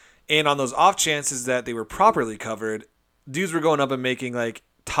 And on those off chances that they were properly covered, dudes were going up and making like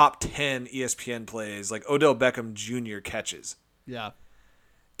top 10 ESPN plays, like Odell Beckham Jr. catches. Yeah.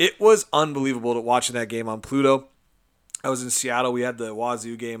 It was unbelievable to watching that game on Pluto. I was in Seattle. We had the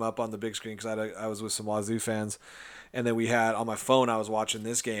Wazoo game up on the big screen because I was with some Wazoo fans. And then we had on my phone, I was watching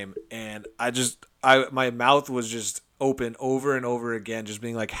this game. And my mouth was just open over and over again, just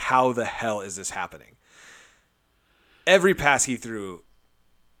being like, how the hell is this happening? Every pass he threw,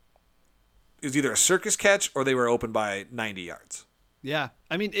 it was either a circus catch or they were open by 90 yards. Yeah.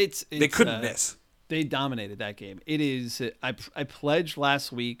 I mean, they couldn't miss. They dominated that game. It is. I pledged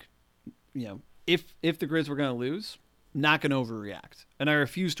last week, if the Griz were going to lose, not going to overreact, and I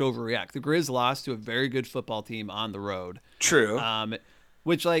refuse to overreact. The Griz lost to a very good football team on the road. True.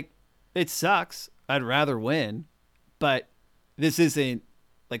 Which it sucks. I'd rather win, but this isn't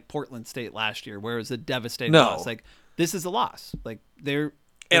like Portland State last year, where it was a devastating loss. Like this is a loss. Like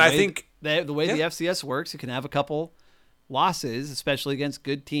I think the way the FCS works, you can have a couple losses, especially against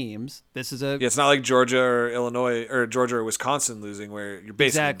good teams. This is it's not like Georgia or Illinois or Georgia or Wisconsin losing where you're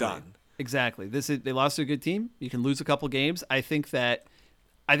basically done. Exactly. They lost to a good team. You can lose a couple games. I think they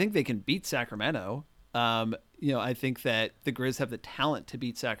can beat Sacramento. I think that the Griz have the talent to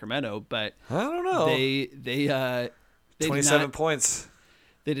beat Sacramento, but I don't know. They 27 points.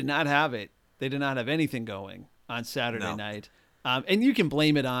 They did not have it. They did not have anything going on Saturday night. And you can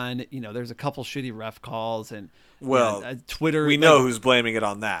blame it on, there's a couple shitty ref calls and Twitter. We know who's blaming it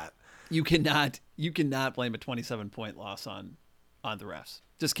on that. You cannot blame a 27-point loss on on the refs.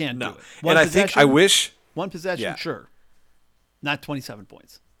 Just can't do it. And I think I wish one possession, sure, not 27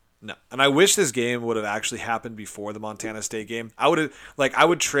 points. No, and I wish this game would have actually happened before the Montana State game. I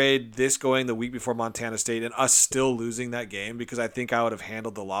would trade this going the week before Montana State and us still losing that game because I think I would have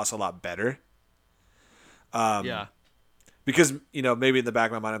handled the loss a lot better. Because, maybe in the back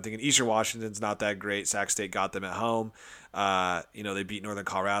of my mind, I'm thinking Eastern Washington's not that great. Sac State got them at home. They beat Northern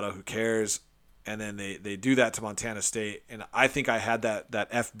Colorado. Who cares? And then they do that to Montana State. And I think I had that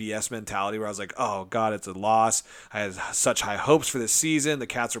FBS mentality where I was like, oh, God, it's a loss. I had such high hopes for this season. The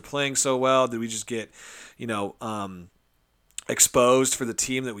Cats are playing so well. Did we just get, exposed for the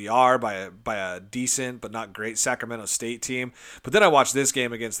team that we are by a decent but not great Sacramento State team? But then I watched this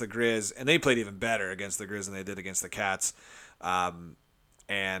game against the Griz, and they played even better against the Griz than they did against the Cats.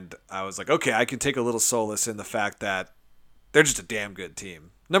 And I was like, okay, I can take a little solace in the fact that they're just a damn good team.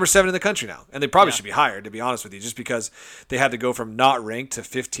 Number 7 in the country now. And they probably should be higher, to be honest with you, just because they had to go from not ranked to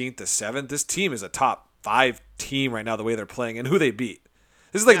 15th to 7th. This team is a top 5 team right now, the way they're playing and who they beat.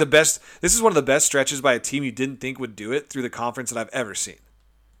 This is like the best. This is one of the best stretches by a team you didn't think would do it through the conference that I've ever seen.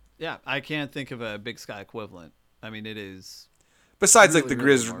 Yeah, I can't think of a Big Sky equivalent. I mean, it is. Besides, really, like the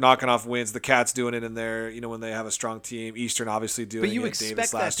Griz knocking off wins, the Cats doing it in there, when they have a strong team. Eastern obviously doing it. But you expect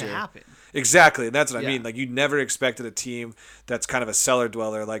Davis last that to year. happen. Exactly, and that's what I mean. Like you never expected a team that's kind of a cellar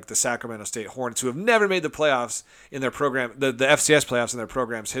dweller like the Sacramento State Hornets, who have never made the playoffs in their program, the FCS playoffs in their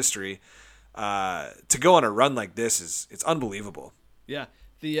program's history, to go on a run like this it's unbelievable. Yeah,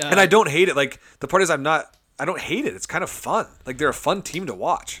 and I don't hate it. Like the part is I don't hate it. It's kind of fun. Like they're a fun team to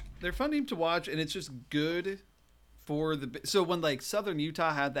watch. They're a fun team to watch, and it's just good. So when like Southern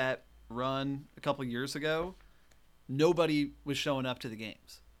Utah had that run a couple of years ago, nobody was showing up to the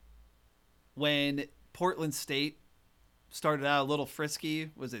games. When Portland State started out a little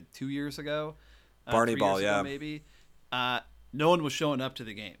frisky, was it 2 years ago? Barney Ball, ago, maybe. No one was showing up to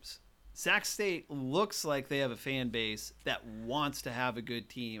the games. Sac State looks like they have a fan base that wants to have a good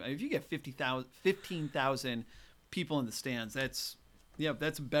team. I mean, if you get 15,000 people in the stands, that's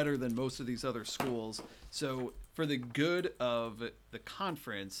better than most of these other schools. So for the good of the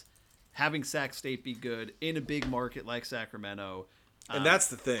conference, having Sac State be good in a big market like Sacramento, and that's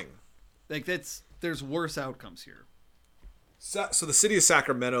the thing. Like there's worse outcomes here. So the city of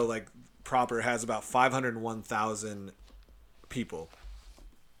Sacramento, like proper, has about 501,000 people,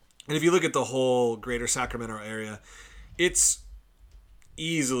 and if you look at the whole greater Sacramento area, it's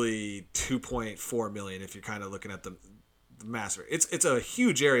easily 2.4 million. If you're kind of looking at the massive, it's a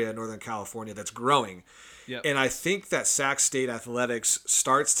huge area in Northern California that's growing. Yep. And I think that Sac State athletics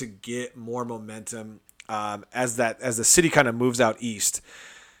starts to get more momentum as the city kind of moves out east.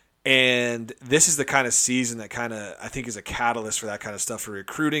 And this is the kind of season that kind of I think is a catalyst for that kind of stuff for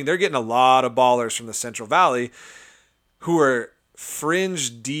recruiting. They're getting a lot of ballers from the Central Valley who are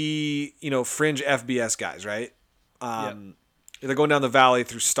fringe FBS guys, right? Yep. They're going down the valley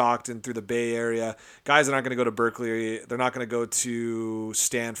through Stockton, through the Bay Area. Guys that aren't going to go to Berkeley. They're not going to go to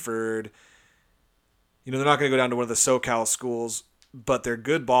Stanford. They're not going to go down to one of the SoCal schools, but they're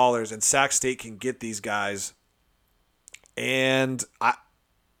good ballers, and Sac State can get these guys. And I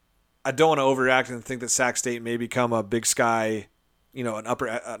don't want to overreact and think that Sac State may become a Big Sky, an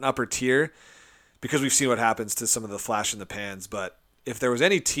upper tier, because we've seen what happens to some of the flash in the pans. But if there was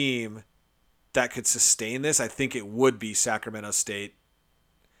any team that could sustain this, I think it would be Sacramento State,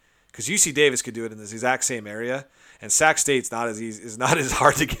 because UC Davis could do it in this exact same area, and Sac State's not as easy, is not as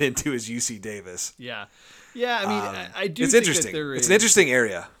hard to get into as UC Davis. Yeah. I mean, I do. It's think interesting. That it's an interesting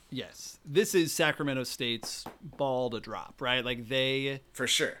area. Yes, this is Sacramento State's ball to drop, right? Like for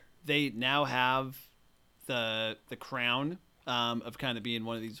sure. They now have the crown of kind of being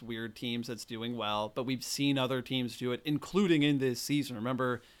one of these weird teams that's doing well, but we've seen other teams do it, including in this season.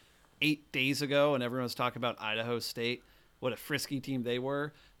 Remember 8 days ago, and everyone was talking about Idaho State, what a frisky team they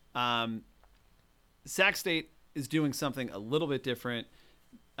were. Sac State is doing something a little bit different,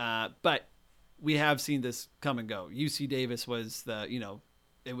 but we have seen this come and go. UC Davis was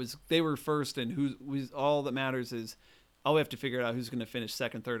they were first, and who's all that matters is all we have to figure out who's going to finish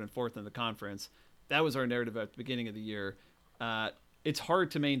second, third, and fourth in the conference. That was our narrative at the beginning of the year. It's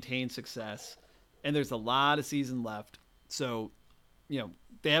hard to maintain success, and there's a lot of season left. So,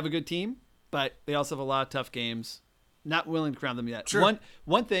 they have a good team, but they also have a lot of tough games. Not willing to crown them yet. Sure.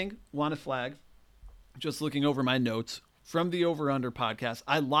 One thing, want to flag, just looking over my notes from the Over Under podcast,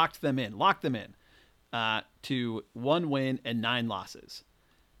 I locked them in to 1 win and 9 losses.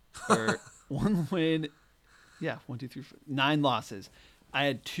 Or 1 win, 1, 2, 3, 4, 9 losses. I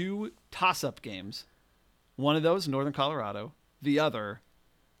had 2 toss-up games. One of those, Northern Colorado. The other,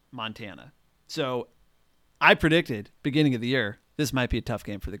 Montana. So I predicted, beginning of the year, this might be a tough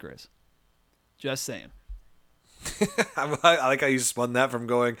game for the Griz. Just saying. I like how you spun that from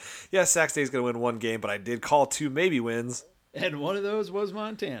going, yeah, Sac State's going to win one game, but I did call 2 maybe wins. And one of those was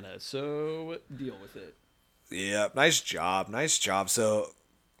Montana, so deal with it. Yeah, nice job. So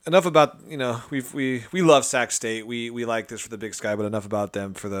enough about, we love Sac State. We like this for the Big Sky, but enough about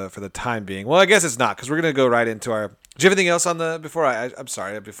them for the time being. Well, I guess it's not, because we're going to go right into our... Do you have anything else on the... Before I'm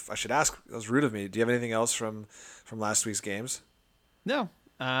sorry, I should ask. That was rude of me. Do you have anything else from last week's games? No.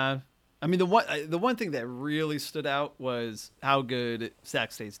 I mean, the one thing that really stood out was how good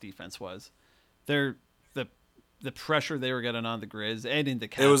Sac State's defense was. The pressure they were getting on the Griz and in the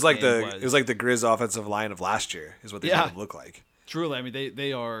Cats. It was like the Griz offensive line of last year is what they kind of look like. Truly, I mean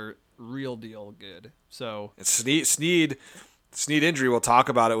they are real deal good. So it's Sneed injury. We'll talk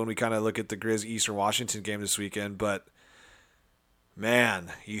about it when we kind of look at the Griz Eastern Washington game this weekend. But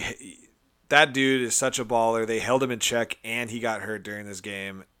man, that dude is such a baller. They held him in check, and he got hurt during this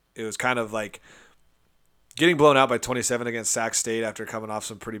game. It was kind of like getting blown out by 27 against Sac State after coming off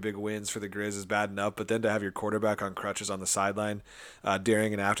some pretty big wins for the Griz is bad enough, but then to have your quarterback on crutches on the sideline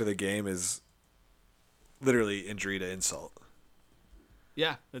during and after the game is literally injury to insult.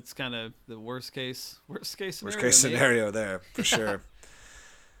 Yeah, that's kind of the worst case scenario. Worst case scenario there, for sure.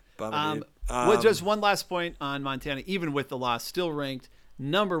 With just one last point on Montana, even with the loss, still ranked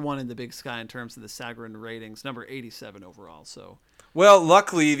number 1 in the Big Sky in terms of the Sagarin ratings, number 87 overall. So, well,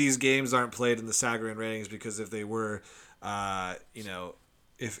 luckily these games aren't played in the Sagarin ratings, because if they were,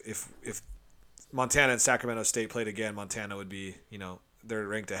 if Montana and Sacramento State played again, Montana would be, they're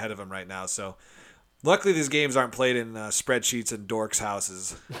ranked ahead of them right now. So, luckily these games aren't played in spreadsheets and dorks'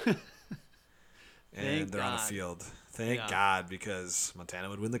 houses, and they're on the field. Thank God, because Montana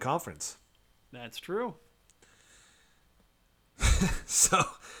would win the conference. That's true.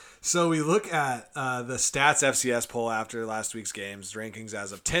 So we look at the Stats FCS poll after last week's games, rankings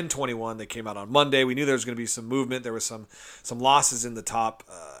as of 10/21. They came out on Monday. We knew there was going to be some movement. There was some losses in the top,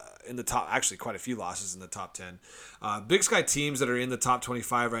 actually quite a few losses in the top 10. Big Sky teams that are in the top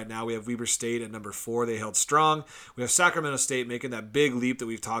 25 right now, we have Weber State at number 4. They held strong. We have Sacramento State making that big leap that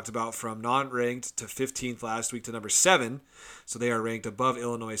we've talked about from non-ranked to 15th last week to number 7. So they are ranked above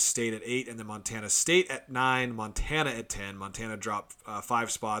Illinois State at 8, and then Montana State at 9, Montana at 10. Montana dropped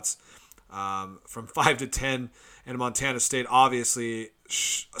 5 spots from 5 to 10, and Montana State obviously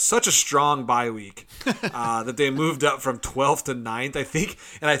such a strong bye week that they moved up from 12th to 9th, I think.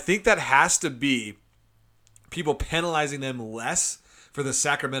 And I think that has to be people penalizing them less for the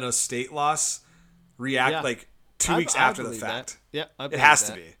Sacramento State loss like 2 weeks after the fact. That. Yeah, it has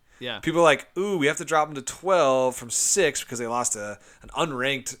to be. Yeah. People are like, ooh, we have to drop them to 12 from 6 because they lost an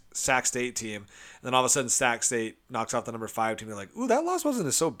unranked Sac State team. And then all of a sudden Sac State knocks off the number 5 team. They're like, ooh, that loss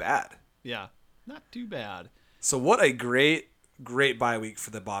wasn't so bad. Yeah, not too bad. So what a great bye week for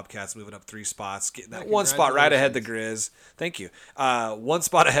the Bobcats, moving up 3 spots, getting that 1 spot right ahead of the Griz. Thank you. 1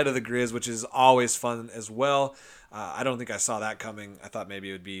 spot ahead of the Griz, which is always fun as well. I don't think I saw that coming. I thought maybe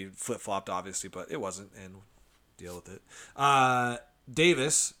it would be flip-flopped, obviously, but it wasn't, and deal with it.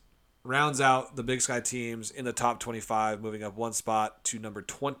 Davis rounds out the Big Sky teams in the top 25, moving up 1 spot to number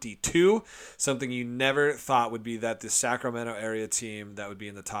 22. Something you never thought would be that the Sacramento area team that would be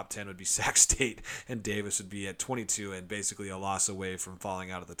in the top 10 would be Sac State, and Davis would be at 22 and basically a loss away from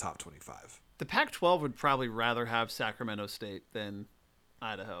falling out of the top 25. The Pac-12 would probably rather have Sacramento State than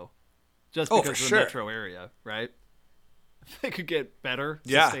Idaho, just because of the metro area, right? If they could get better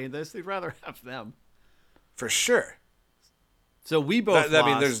sustain this, they'd rather have them. For sure. So we both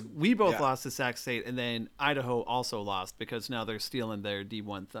lost to Sac State, and then Idaho also lost because now they're stealing their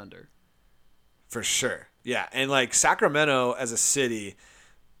D1 Thunder. For sure. Yeah, and like Sacramento as a city,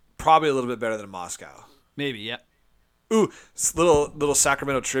 probably a little bit better than Moscow. Maybe, yeah. Ooh, little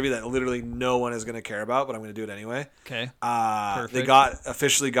Sacramento trivia that literally no one is going to care about, but I'm going to do it anyway. Okay. Perfect. They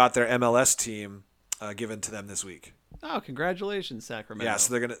officially got their MLS team given to them this week. Oh, congratulations, Sacramento. Yeah,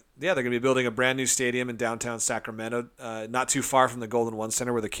 so they're gonna be building a brand new stadium in downtown Sacramento, not too far from the Golden One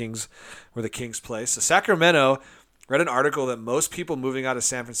Center where the Kings play. So Sacramento, read an article that most people moving out of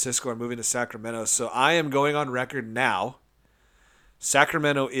San Francisco are moving to Sacramento. So I am going on record now.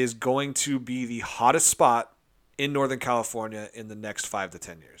 Sacramento is going to be the hottest spot in Northern California in the next 5 to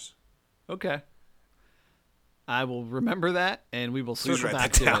 10 years. Okay. I will remember that, and we will circle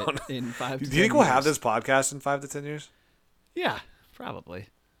back to it in 5 to 10 years. Do you think we'll have this podcast in 5 to 10 years? Yeah, probably.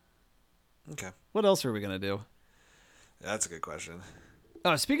 Okay. What else are we going to do? That's a good question.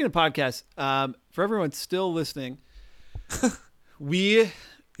 Oh, speaking of podcasts, for everyone still listening, You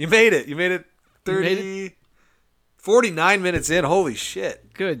made it. You made it 49 minutes in. Holy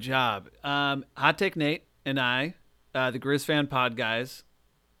shit. Good job. Hot Take Nate and I the Griz Fan Pod guys,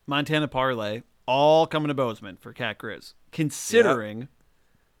 Montana Parlay, all coming to Bozeman for Cat Griz. Considering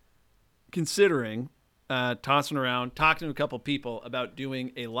tossing around, talking to a couple people about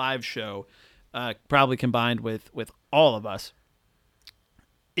doing a live show, probably combined with all of us.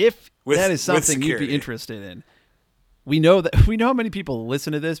 If that is something you'd be interested in, we know how many people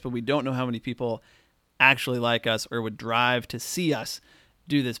listen to this, but we don't know how many people actually like us or would drive to see us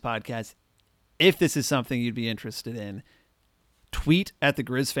do this podcast. If this is something you'd be interested in, tweet at the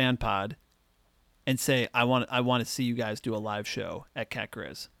Griz Fan Pod and say, I want to see you guys do a live show at Cat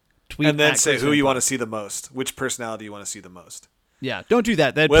Griz. Tweet and then say who you want to see the most. Which personality you want to see the most. Yeah, don't do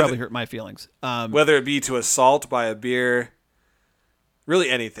that. That'd probably hurt my feelings. Whether it be to assault, buy a beer, really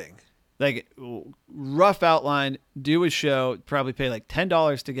anything. Like, rough outline, do a show, probably pay like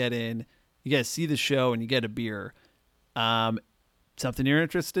 $10 to get in. You guys see the show and you get a beer. Something you're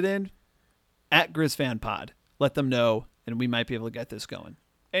interested in? At Griz Fan Pod. Let them know, and we might be able to get this going.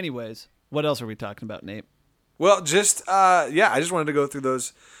 Anyways, what else are we talking about, Nate? Well, just I just wanted to go through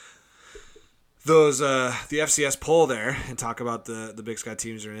the FCS poll there and talk about the Big Sky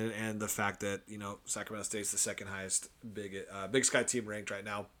teams are in it and the fact that, Sacramento State's the second highest Big Sky team ranked right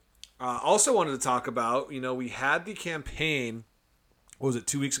now. Also wanted to talk about, we had the campaign, what was it,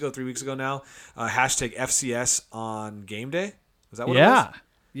 3 weeks ago now, hashtag FCS on game day. Was that what it was?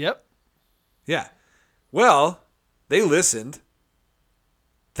 Yep. Yeah. Well, they listened.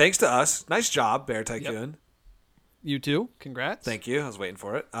 Thanks to us. Nice job, Bear Tycoon. Yep. You too. Congrats. Thank you. I was waiting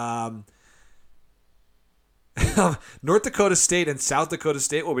for it. North Dakota State and South Dakota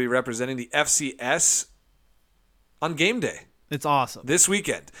State will be representing the FCS on game day. It's awesome. This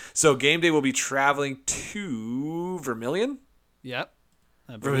weekend. So game day will be traveling to Vermilion. Yep.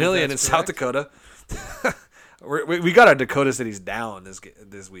 Vermilion in South Dakota. we got our Dakota cities down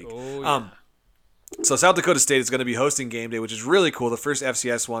this week. Oh, yeah. So South Dakota State is going to be hosting game day, which is really cool. The first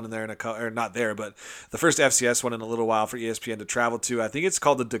FCS one in there but the first FCS one in a little while for ESPN to travel to. I think it's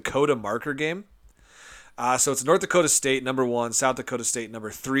called the Dakota Marker Game. So it's North Dakota State number 1, South Dakota State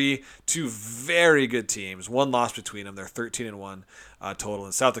number 3. Two very good teams. One loss between them. They're 13-1 total.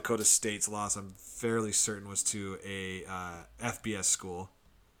 And South Dakota State's loss, I'm fairly certain, was to a FBS school.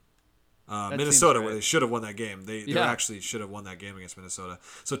 Minnesota, where they should have won that game. They actually should have won that game against Minnesota.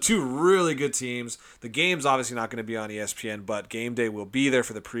 So two really good teams. The game's obviously not going to be on ESPN, but game day will be there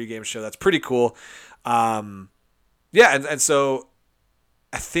for the pregame show. That's pretty cool. And so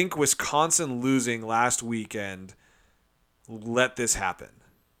I think Wisconsin losing last weekend let this happen.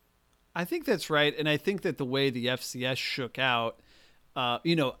 I think that's right, and I think that the way the FCS shook out,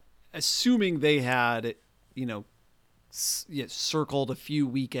 assuming they had, circled a few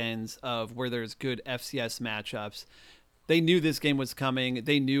weekends of where there's good FCS matchups. They knew this game was coming.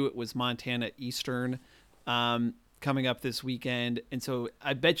 They knew it was Montana Eastern coming up this weekend. And so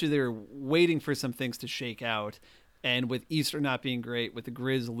I bet you they were waiting for some things to shake out. And with Eastern not being great, with the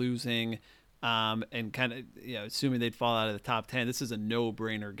Griz losing, and kind of assuming they'd fall out of the top 10, this is a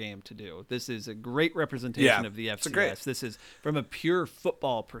no-brainer game to do. This is a great representation of the FCS. This is, from a pure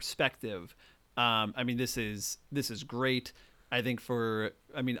football perspective, this is great. I think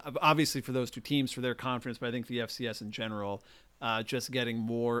obviously for those two teams, for their conference, but I think the FCS in general, just getting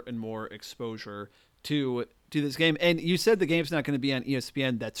more and more exposure to this game. And you said the game's not going to be on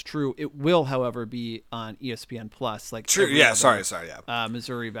ESPN. That's true. It will, however, be on ESPN Plus. Like true. Yeah. Sorry. Yeah.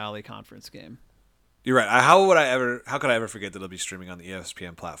 Missouri Valley Conference game. You're right. How could I ever forget that it'll be streaming on the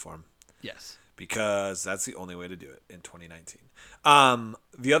ESPN platform? Yes. Because that's the only way to do it in 2019.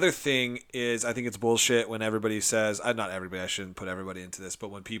 The other thing is, I think it's bullshit when everybody says, not everybody, I shouldn't put everybody into this, but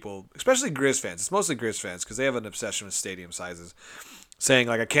when people, especially Griz fans, it's mostly Griz fans because they have an obsession with stadium sizes, saying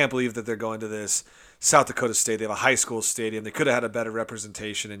like, I can't believe that they're going to this South Dakota State. They have a high school stadium. They could have had a better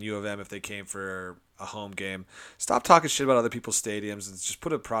representation in U of M if they came for a home game. Stop talking shit about other people's stadiums and just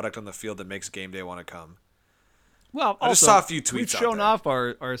put a product on the field that makes game day want to come. Well, I just saw a few tweets. We've shown off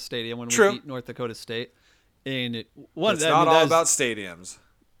our stadium when we beat North Dakota State. And it's not all about stadiums.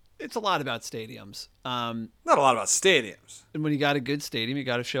 It's a lot about stadiums. Not a lot about stadiums. And when you got a good stadium, you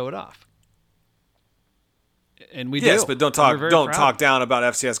got to show it off. And we do. Yes, but don't talk down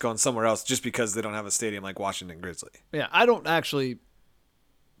about FCS going somewhere else just because they don't have a stadium like Washington Grizzly. Yeah, I don't actually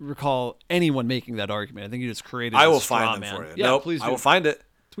recall anyone making that argument. I think you just created. I will find them for you. Yeah, nope, please do. I will find it.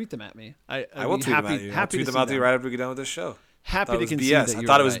 Tweet them at me. I will tweet them at you. I'll tweet them out to you right after we get done with this show. Happy to concede BS. I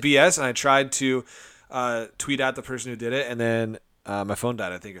thought it was BS, and I tried to tweet at the person who did it, and then my phone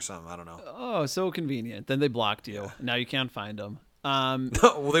died, I think, or something. I don't know. Oh, so convenient. Then they blocked you. Yeah. Now you can't find them. Well,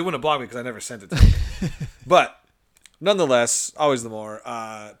 they wouldn't have blocked me because I never sent it to them. But nonetheless, always the more.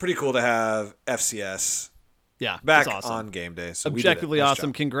 Pretty cool to have FCS Yeah, back awesome. on game day. So objectively nice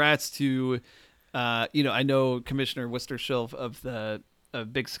awesome. job. Congrats to, I know Commissioner Wisterschilf of the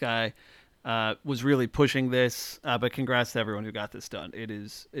Big Sky was really pushing this, but congrats to everyone who got this done.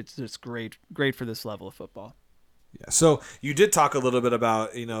 It's just great for this level of football. Yeah. So you did talk a little bit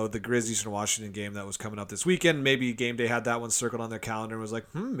about, the Griz Eastern Washington game that was coming up this weekend. Maybe game day had that one circled on their calendar and was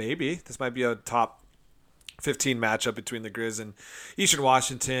like, maybe this might be a top 15 matchup between the Griz and Eastern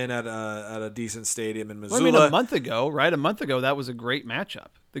Washington at a decent stadium in Missoula. Well, I mean, a month ago, that was a great matchup.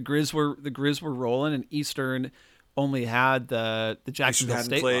 The Griz were rolling, and Eastern only had the Jacksonville Eastern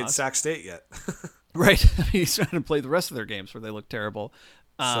State hadn't played loss. Sac State yet. Right. Eastern hadn't played the rest of their games where they looked terrible.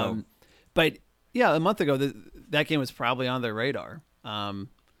 But yeah, a month ago, that game was probably on their radar, and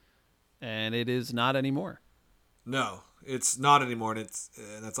it is not anymore. No, it's not anymore, and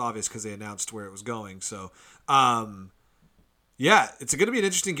that's obvious because they announced where it was going. So, it's going to be an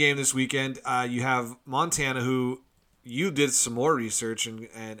interesting game this weekend. You have Montana, who you did some more research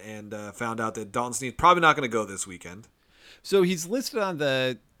and found out that Dalton Snead probably not going to go this weekend. So he's listed on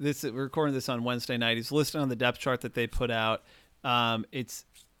we're recording this on Wednesday night. He's listed on the depth chart that they put out.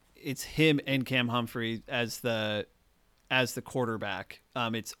 It's him and Cam Humphrey as the quarterback.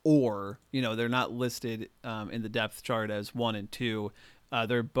 They're not listed in the depth chart as 1 and 2.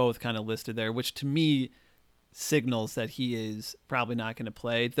 They're both kind of listed there, which to me signals that he is probably not going to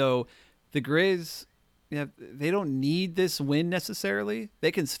play. Though the Griz, they don't need this win necessarily.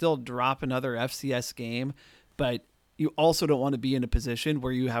 They can still drop another FCS game, but you also don't want to be in a position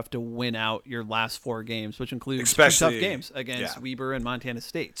where you have to win out your last 4 games, which includes especially tough games against Weber and Montana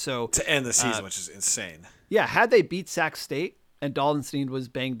State. So to end the season, which is insane. Yeah, had they beat Sac State and Dalton Snead was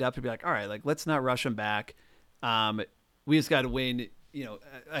banged up, to be like, all right, let's not rush him back. We just got to win,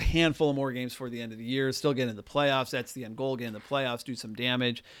 a handful of more games for the end of the year. Still get in the playoffs. That's the end goal. Get in the playoffs. Do some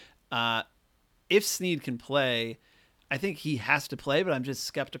damage. If Snead can play, I think he has to play. But I'm just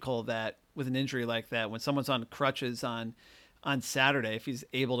skeptical that with an injury like that, when someone's on crutches on Saturday, if he's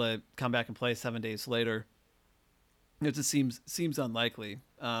able to come back and play 7 days later, it just seems unlikely.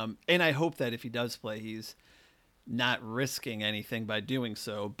 And I hope that if he does play, he's not risking anything by doing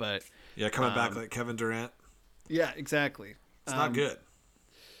so. But coming back like Kevin Durant. Yeah, exactly. It's not good.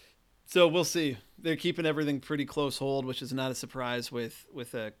 So we'll see. They're keeping everything pretty close hold, which is not a surprise with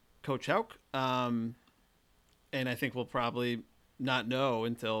Coach Hauk. And I think we'll probably not know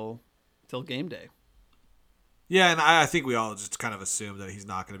until game day. Yeah, and I think we all just kind of assume that he's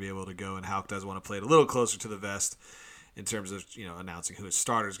not going to be able to go, and Hauk does want to play it a little closer to the vest in terms of, announcing who his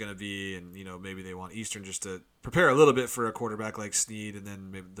starter is going to be, and, maybe they want Eastern just to prepare a little bit for a quarterback like Snead, and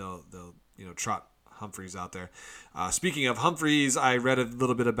then maybe they'll trot Humphreys out there. Speaking of Humphreys, I read a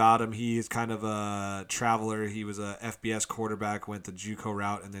little bit about him. He is kind of a traveler. He was a FBS quarterback, went the JUCO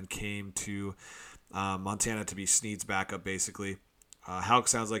route, and then came to Montana to be Snead's backup, basically. Hauk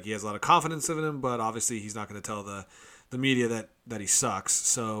sounds like he has a lot of confidence in him, but obviously he's not going to tell the media that he sucks.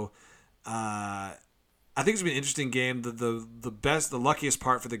 So I think it's going to be an interesting game. The luckiest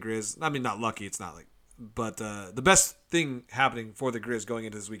part for the Griz, I mean, not lucky, it's not like, but the best thing happening for the Griz going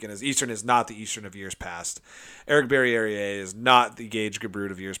into this weekend is Eastern is not the Eastern of years past. Eric Barriere is not the Gage Gabrut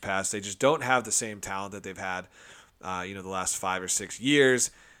of years past. They just don't have the same talent that they've had, the last 5 or 6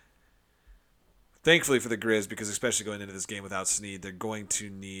 years. Thankfully for the Griz, because especially going into this game without Snead, they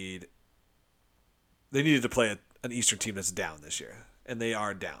needed to play an Eastern team that's down this year, and they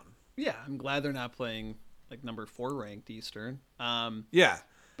are down. Yeah, I'm glad they're not playing like number 4 ranked Eastern. Yeah,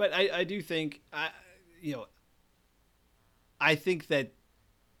 but I do think I think that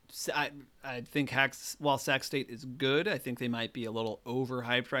I think while Sac State is good, I think they might be a little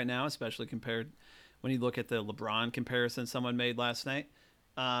overhyped right now, especially compared when you look at the LeBron comparison someone made last night.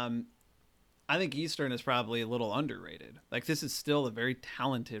 I think Eastern is probably a little underrated. Like, this is still a very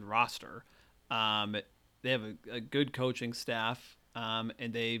talented roster. They have a good coaching staff,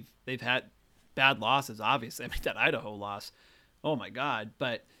 and they've had bad losses. Obviously, I mean, that Idaho loss, oh my God!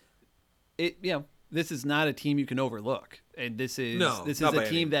 But this is not a team you can overlook, and this is a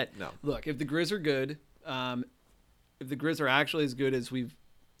team that look. If the Griz are good, if the Griz are actually as good as we've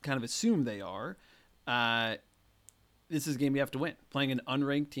kind of assumed they are, this is a game you have to win. Playing an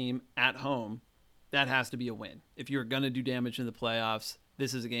unranked team at home, that has to be a win. If you're going to do damage in the playoffs,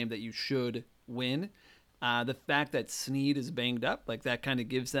 this is a game that you should win. The fact that Snead is banged up, like, that kind of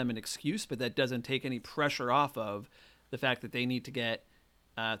gives them an excuse, but that doesn't take any pressure off of the fact that they need to get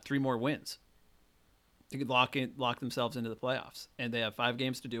 3 more wins to lock themselves into the playoffs. And they have 5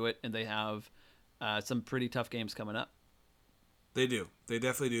 games to do it, and they have some pretty tough games coming up. They do. They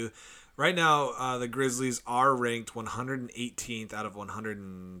definitely do. Right now, the Grizzlies are ranked 118th out of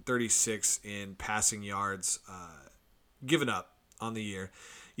 136 in passing yards given up on the year.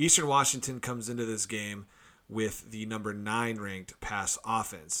 Eastern Washington comes into this game with the number 9 ranked pass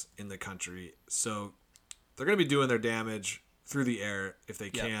offense in the country. So they're going to be doing their damage through the air if they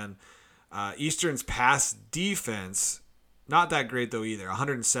can. Eastern's pass defense, not that great though either,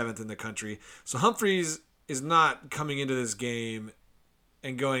 107th in the country. So Humphreys is not coming into this game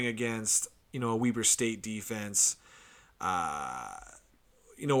and going against, a Weber State defense,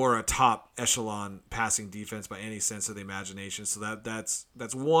 or a top echelon passing defense by any sense of the imagination. So that's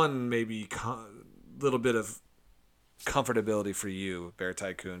one maybe little bit of comfortability for you, Bear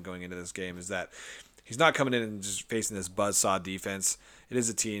Tycoon, going into this game, is that he's not coming in and just facing this buzzsaw defense. It is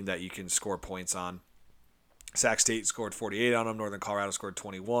a team that you can score points on. Sac State scored 48 on them. Northern Colorado scored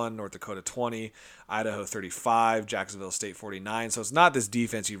 21. North Dakota 20. Idaho 35. Jacksonville State 49. So it's not this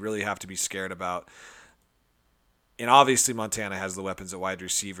defense you really have to be scared about. And obviously Montana has the weapons at wide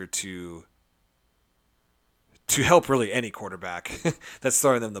receiver to help really any quarterback that's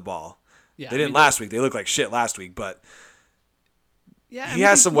throwing them the ball. Yeah, they didn't last week. They looked like shit last week, but he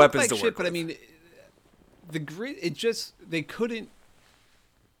has some weapons to work with. But I mean, the grid, they couldn't.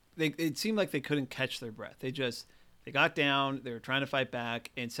 It seemed like they couldn't catch their breath. They got down. They were trying to fight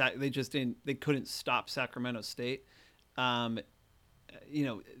back, and they couldn't stop Sacramento State. Their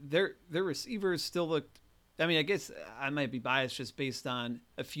receivers still looked. I mean, I guess I might be biased just based on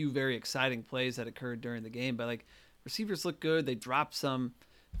a few very exciting plays that occurred during the game, but like receivers look good. They dropped some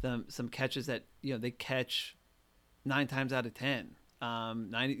catches that they catch 9 times out of 10.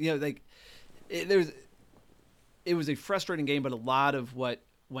 90. It was a frustrating game, but a lot of what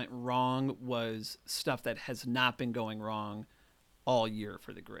went wrong was stuff that has not been going wrong all year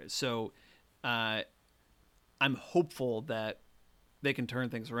for the Grizz. So I'm hopeful that they can turn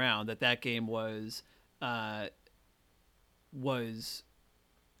things around, that game was an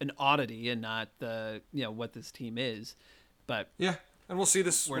oddity and not what this team is. But yeah, and we'll see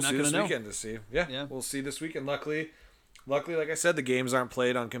this weekend to see. Yeah, we'll see this weekend. Luckily, like I said, the games aren't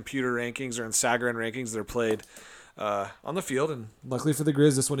played on computer rankings or in Sagarin rankings. They're played on the field, and luckily for the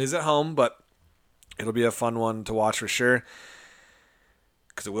Grizz, this one is at home, but it'll be a fun one to watch for sure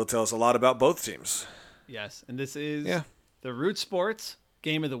because it will tell us a lot about both teams. Yes, and this is the Root Sports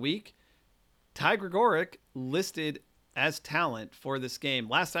Game of the Week. Ty Gregoric listed as talent for this game.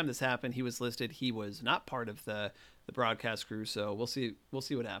 Last time this happened, he was listed. He was not part of the broadcast crew, so we'll see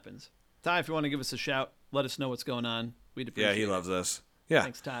what happens. Ty, if you want to give us a shout, let us know what's going on. We'd appreciate it. Yeah, he loves us. Yeah.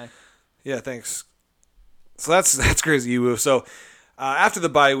 Thanks, Ty. Yeah, thanks. So that's Griz EWU. So after the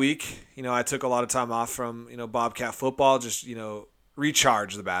bye week, I took a lot of time off from, Bobcat football, just,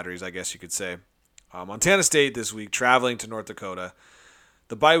 recharge the batteries, I guess you could say. Montana State this week, traveling to North Dakota.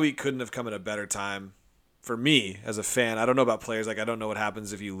 The bye week couldn't have come at a better time for me as a fan. I don't know about players. Like, I don't know what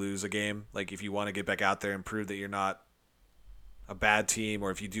happens if you lose a game. Like, if you want to get back out there and prove that you're not a bad team,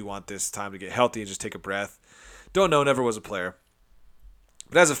 or if you do want this time to get healthy and just take a breath. Don't know, never was a player.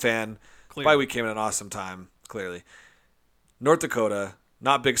 But as a fan, bye week came at an awesome time, clearly. North Dakota,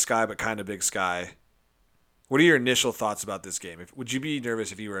 not Big Sky, but kind of Big Sky. What are your initial thoughts about this game? Would you be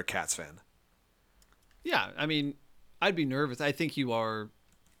nervous if you were a Cats fan? Yeah, I mean, I'd be nervous. I think you are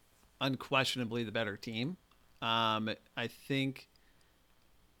unquestionably the better team. I think.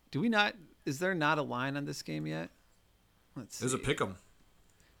 Is there not a line on this game yet? Let's see. There's a pick'em.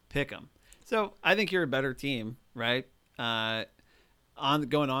 Pick'em. So I think you're a better team, right? Going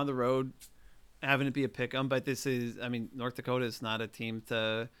on the road, having it be a pick'em, but North Dakota is not a team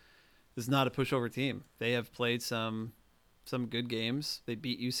is not a pushover team. They have played some good games. They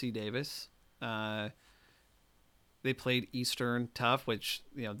beat UC Davis. They played Eastern tough, which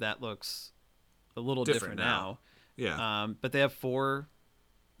that looks a little different now. Yeah. But they have four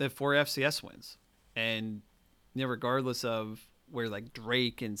FCS wins, and regardless of where like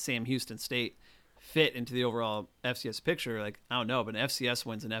Drake and Sam Houston State fit into the overall FCS picture, like I don't know, but an FCS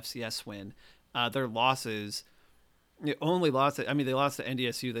win's an FCS win. Their losses, they lost to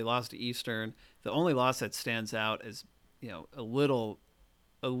NDSU, they lost to Eastern. The only loss that stands out is a little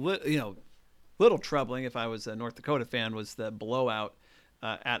troubling if I was a North Dakota fan was the blowout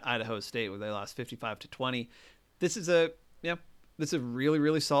at Idaho State where they lost 55-20. This is a really,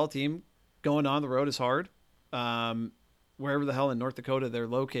 really solid team. Going on the road is hard. Wherever the hell in North Dakota they're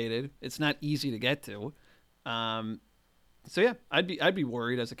located, it's not easy to get to. So yeah, I'd be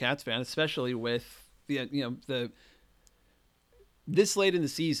worried as a Cats fan, especially with the this late in the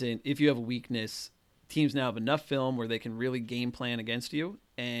season. If you have a weakness, teams now have enough film where they can really game plan against you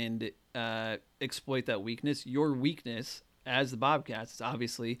and exploit that weakness. Your weakness as the Bobcats is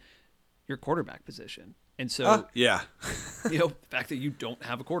obviously your quarterback position. And so, yeah, the fact that you don't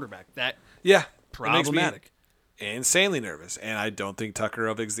have a quarterback, that problematic. Insanely nervous. And I don't think Tucker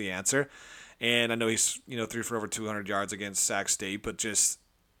Rovig's the answer. And I know he's, threw for over 200 yards against Sac State, but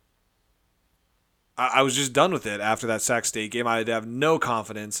I was just done with it after that Sac State game. I have no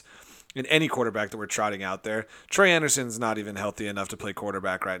confidence in any quarterback that we're trotting out there. Trey Anderson's not even healthy enough to play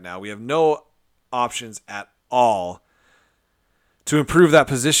quarterback right now. We have no options at all to improve that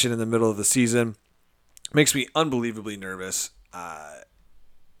position in the middle of the season. Makes me unbelievably nervous.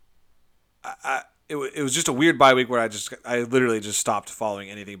 It was just a weird bye week where I literally just stopped following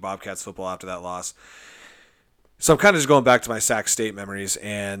anything Bobcats football after that loss. So I'm kind of just going back to my Sac State memories,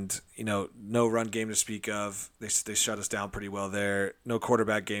 and no run game to speak of. They shut us down pretty well there. No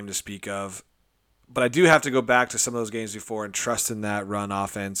quarterback game to speak of. But I do have to go back to some of those games before and trust in that run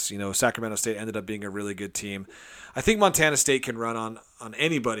offense. Sacramento State ended up being a really good team. I think Montana State can run on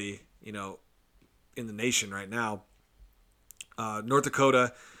anybody, in the nation right now. North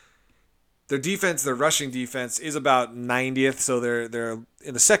Dakota, their defense, their rushing defense is about 90th, so they're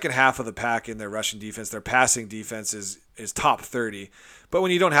in the second half of the pack in their rushing defense. Their passing defense is top 30. But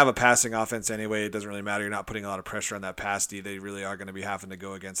when you don't have a passing offense anyway, it doesn't really matter. You're not putting a lot of pressure on that pass D. They really are going to be having to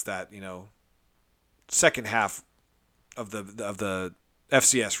go against that, second half of the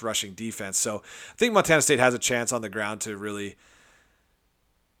FCS rushing defense. So I think Montana State has a chance on the ground to really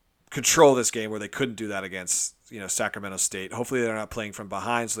control this game where they couldn't do that against Sacramento State. Hopefully they're not playing from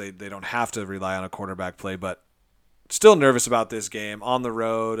behind, so they don't have to rely on a quarterback play, but still nervous about this game on the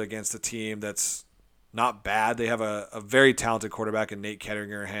road against a team that's not bad. They have a very talented quarterback in Nate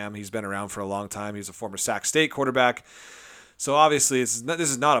Ketteringham. He's been around for a long time. He's a former Sac State quarterback. So obviously this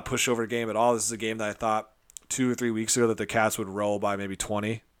is not a pushover game at all. This is a game that I thought 2 or 3 weeks ago that the Cats would roll by maybe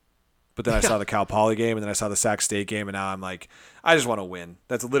 20. But then I saw the Cal Poly game, and then I saw the Sac State game, and now I'm like, I just want to win.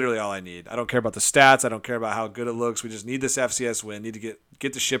 That's literally all I need. I don't care about the stats. I don't care about how good it looks. We just need this FCS win. Need to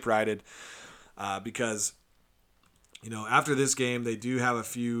get the ship righted because, after this game, they do have a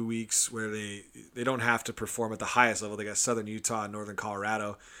few weeks where they don't have to perform at the highest level. They got Southern Utah and Northern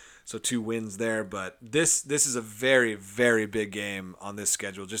Colorado, so 2 wins there. But this is a very, very big game on this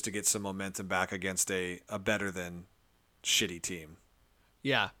schedule just to get some momentum back against a better than shitty team.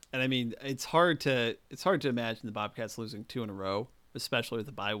 Yeah. And I mean, it's hard to imagine the Bobcats losing 2 in a row, especially with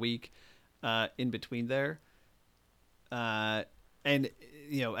the bye week in between there. And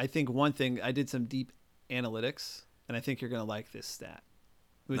I think one thing, I did some deep analytics, and I think you're going to like this stat.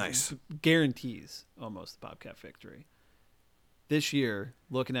 Nice. Guarantees almost the Bobcat victory. This year,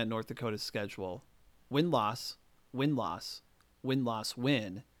 looking at North Dakota's schedule, win-loss, win-loss, win-loss,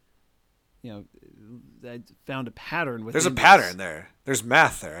 win. I found a pattern with. There's a pattern there. There's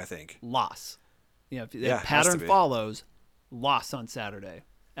math there, I think. Loss. If that pattern follows, loss on Saturday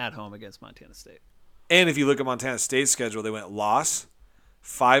at home against Montana State. And if you look at Montana State's schedule, they went loss,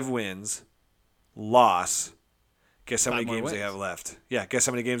 5 wins, loss. Guess how many games they have left? Yeah, guess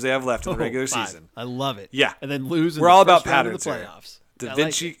how many games they have left in the regular 5. season. I love it. Yeah. And then lose in We're the all first about round of patterns the playoffs. Da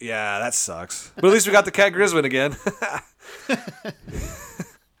Vinci, yeah, that sucks. But at least we got the Cat Griz win again.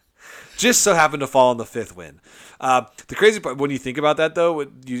 Just so happened to fall on the 5th win. The crazy part, when you think about that, though,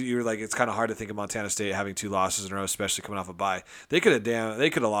 you're like, it's kind of hard to think of Montana State having 2 losses in a row, especially coming off a bye. They could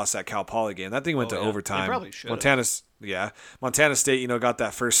have lost that Cal Poly game. That thing went to overtime. They probably should. Montana State, got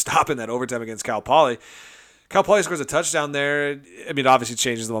that first stop in that overtime against Cal Poly. Cal Poly scores a touchdown there. I mean, obviously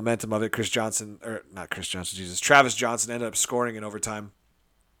changes the momentum of it. Travis Johnson ended up scoring in overtime.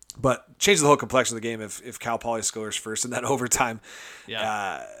 But changes the whole complexion of the game if Cal Poly scores first in that overtime.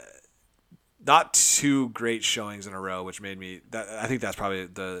 Yeah. Not 2 great showings in a row, which made me. I think that's probably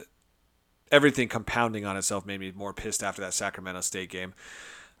everything compounding on itself made me more pissed after that Sacramento State game.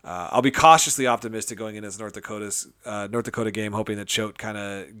 I'll be cautiously optimistic going into this North Dakota game, hoping that Choate kind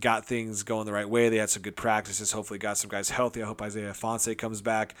of got things going the right way. They had some good practices. Hopefully, got some guys healthy. I hope Isaiah Fonse comes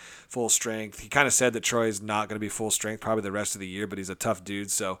back full strength. He kind of said that Troy's not going to be full strength probably the rest of the year, but he's a tough dude.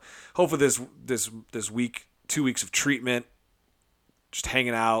 So hopefully, this week, 2 weeks of treatment, just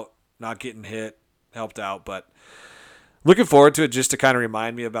hanging out, not getting hit, helped out. But looking forward to it just to kind of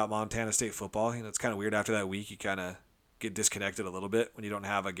remind me about Montana State football. It's kind of weird after that week. You kind of get disconnected a little bit when you don't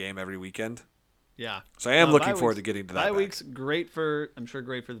have a game every weekend. Yeah. So I am looking forward to getting to that. Bye week's great for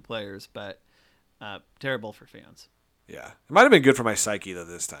the players, but terrible for fans. Yeah. It might have been good for my psyche though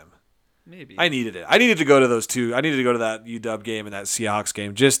this time. Maybe. I needed it. I needed to go to those 2. I needed to go to that UW game and that Seahawks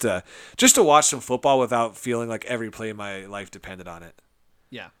game just to watch some football without feeling like every play in my life depended on it.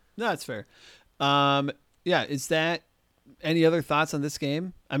 Yeah. No, that's fair. Is that any other thoughts on this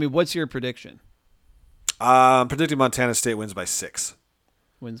game? I mean, what's your prediction? I'm predicting Montana State wins by 6.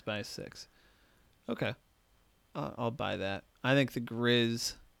 wins by 6. Okay. I'll buy that. I think the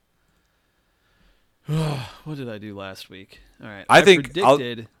Griz. What did I do last week? All right. I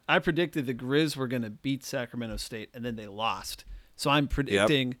predicted the Griz were going to beat Sacramento State, and then they lost. So I'm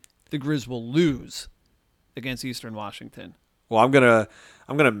predicting the Griz will lose against Eastern Washington. Well, I'm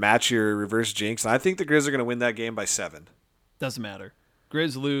gonna match your reverse jinx, and I think the Griz are going to win that game by 7. Doesn't matter.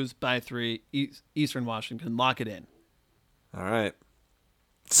 Griz lose by 3. Eastern Washington, lock it in. All right.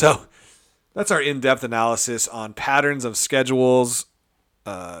 So that's our in-depth analysis on patterns of schedules,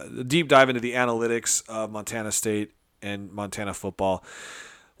 a deep dive into the analytics of Montana State and Montana football.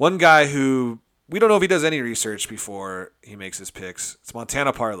 One guy who we don't know if he does any research before he makes his picks. It's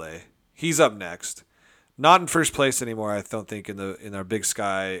Montana Parlay. He's up next. Not in first place anymore, I don't think, in our Big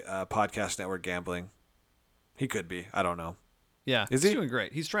Sky podcast network gambling. He could be. I don't know. Yeah, he's doing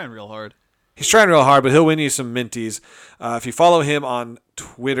great. He's trying real hard. He's trying real hard, but he'll win you some minties if you follow him on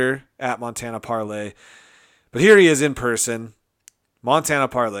Twitter at Montana Parlay. But here he is in person, Montana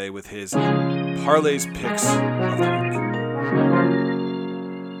Parlay, with his Parlay's picks of the week.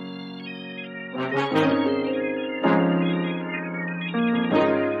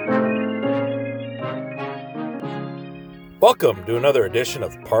 Welcome to another edition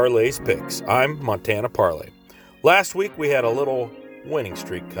of Parlay's Picks. I'm Montana Parlay. Last week we had a little winning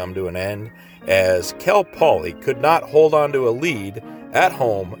streak come to an end as Cal Poly could not hold on to a lead at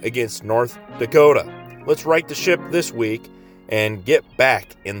home against North Dakota. Let's right the ship this week and get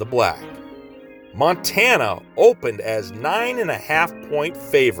back in the black. Montana opened as 9.5-point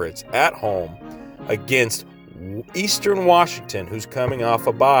favorites at home against Eastern Washington, who's coming off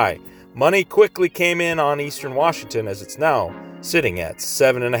a bye. Money quickly came in on Eastern Washington as it's now sitting at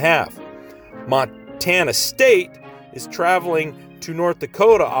 7.5. Montana State is traveling to North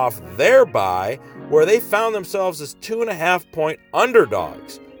Dakota off their bye, where they found themselves as 2.5-point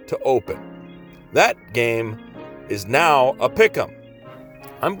underdogs to open. That game is now a pick'em.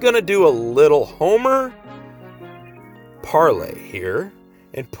 I'm going to do a little homer parlay here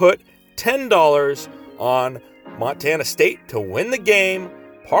and put $10 on Montana State to win the game,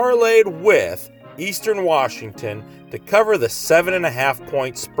 parlayed with Eastern Washington to cover the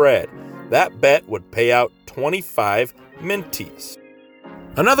 7.5-point spread. That bet would pay out 25 minties.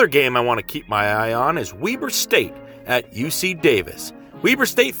 Another game I want to keep my eye on is Weber State at UC Davis. Weber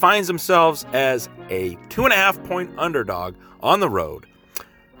State finds themselves as a 2.5-point underdog on the road.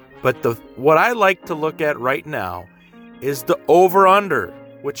 But what I like to look at right now is the over-under,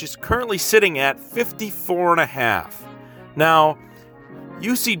 which is currently sitting at 54.5. Now,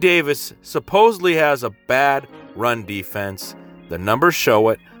 UC Davis supposedly has a bad run defense. The numbers show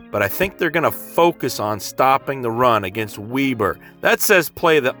it, but I think they're going to focus on stopping the run against Weber. That says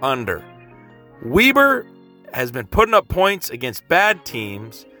play the under. Weber has been putting up points against bad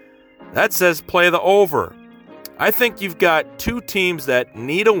teams. That says play the over. I think you've got two teams that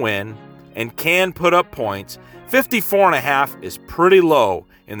need a win and can put up points. 54.5 is pretty low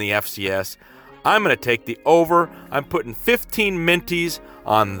in the FCS. I'm going to take the over. I'm putting 15 minties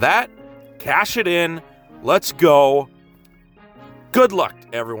on that. Cash it in. Let's go. Good luck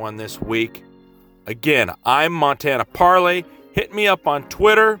to everyone this week. Again, I'm Montana Parlay. Hit me up on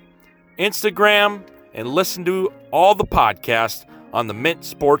Twitter, Instagram, and listen to all the podcasts on the Mint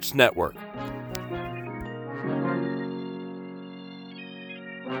Sports Network.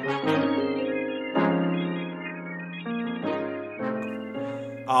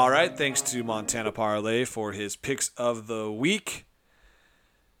 All right, thanks to Montana Parlay for his picks of the week.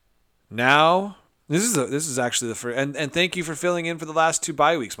 Now, this is actually the first, and thank you for filling in for the last 2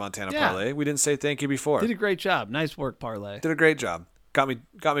 bye weeks, Montana Parlay. We didn't say thank you before. Did a great job. Nice work, Parlay. Did a great job. Got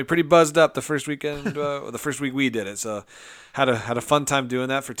me pretty buzzed up the first weekend, the first week we did it. So had a fun time doing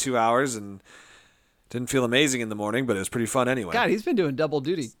that for 2 hours and didn't feel amazing in the morning, but it was pretty fun anyway. God, he's been doing double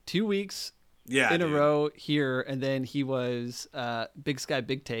duty 2 weeks. In a row here, and then he was Big Sky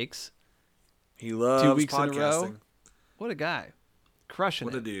Big Takes. He loves 2 weeks podcasting. in a row. What a guy. Crushing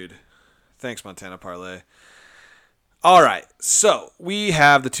it. What a dude. Thanks, Montana Parlay. All right, so we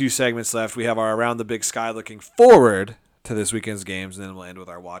have the 2 segments left. We have our Around the Big Sky looking forward to this weekend's games, and then we'll end with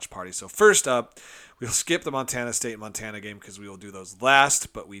our watch party. So first up, we'll skip the Montana State Montana game because we will do those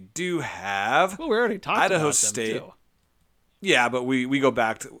last, but we do have we already talked Idaho about State. them too. Yeah, but we go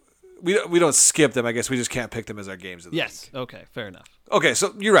back to... We don't skip them. I guess we just can't pick them as our games of the week. Okay, fair enough. Okay,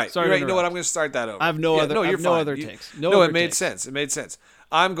 so you're right. Sorry you're right. to You know what? I'm going to start that over. I have no other takes. No, it made sense. It made sense.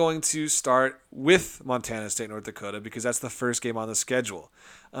 I'm going to start with Montana State, North Dakota, because that's the first game on the schedule.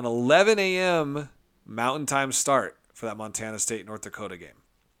 An 11 a.m. Mountain Time start for that Montana State, North Dakota game.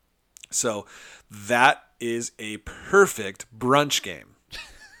 So that is a perfect brunch game.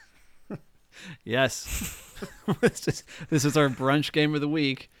 Yes. This is our brunch game of the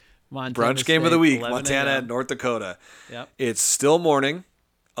week. Montana Brunch game State, of the week. 11 Montana a.m. and North Dakota. Yep. It's still morning.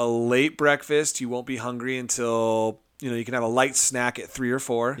 A late breakfast. You won't be hungry until, you can have a light snack at 3 or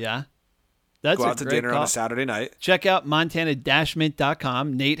 4. Yeah. That's Go a out to great dinner call. on a Saturday night. Check out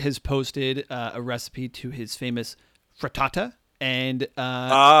montana-mint.com. Nate has posted a recipe to his famous frittata. And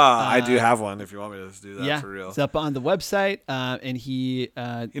I do have one if you want me to do that yeah, for real. it's up on the website. And he...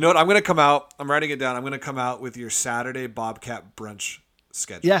 you know what? I'm going to come out. I'm writing it down. I'm going to come out with your Saturday Bobcat brunch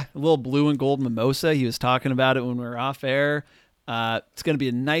schedule. Yeah, a little blue and gold mimosa. He was talking about it when we were off air. It's going to be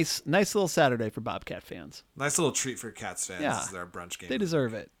a nice little Saturday for Bobcat fans. Nice little treat for Cats fans. Yeah. This is our brunch game. They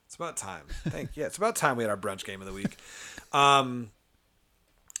deserve it. It's about time. It's about time we had our brunch game of the week. And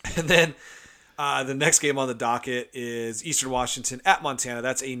then the next game on the docket is Eastern Washington at Montana.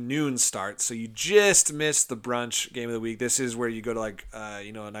 That's a noon start, so you just missed the brunch game of the week. This is where you go to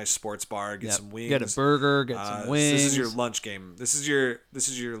a nice sports bar, get some wings, get a burger, get some wings. This is your lunch game. This is your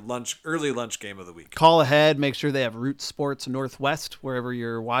early lunch game of the week. Call ahead. Make sure they have Root Sports Northwest wherever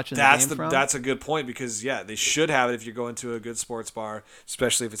you're watching the game from. That's a good point because they should have it if you're going to a good sports bar,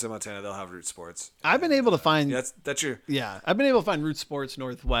 especially if it's in Montana. They'll have Root Sports. I've been able to find I've been able to find Root Sports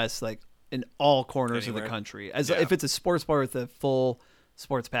Northwest in all corners of the country. If it's a sports bar with a full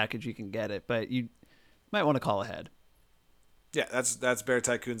sports package, you can get it, but you might want to call ahead. Yeah, that's Bear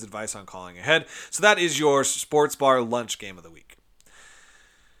Tycoon's advice on calling ahead. So that is your sports bar lunch game of the week.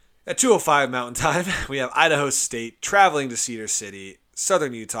 At 2:05 Mountain Time, we have Idaho State traveling to Cedar City,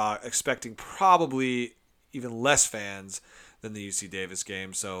 Southern Utah, expecting probably even less fans than the UC Davis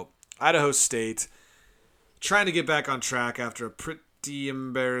game. So Idaho State trying to get back on track after a pretty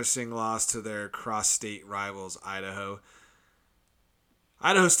embarrassing loss to their cross-state rivals, Idaho.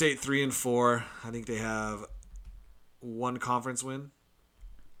 Idaho State 3-4. I think they have 1 conference win,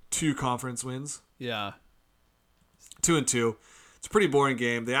 2 conference wins. Yeah, 2-2. It's a pretty boring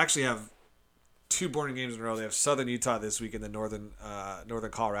game. They actually have 2 boring games in a row. They have Southern Utah this week and then Northern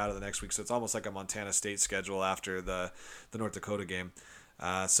Colorado the next week. So it's almost like a Montana State schedule after the North Dakota game.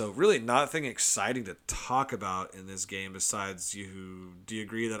 So really nothing exciting to talk about in this game besides do you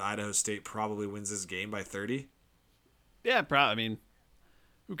agree that Idaho State probably wins this game by 30? Yeah, probably. I mean,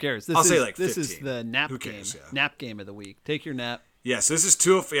 who cares? I'll say 15. This is the nap Who game. cares, yeah. Nap game of the week. Take your nap. Yes, this is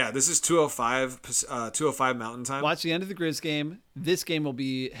 2:05 2:05 Mountain Time. Watch the end of the Griz game. This game will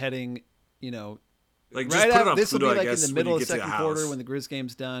be heading, just right put it out. on This Pluto, will be I guess, in the when middle you of get to second the quarter house. when the Griz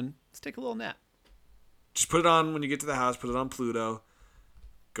game's done. Let's take a little nap. Just put it on when you get to the house. Put it on Pluto.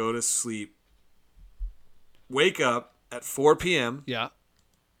 Go to sleep. Wake up at 4 p.m. Yeah.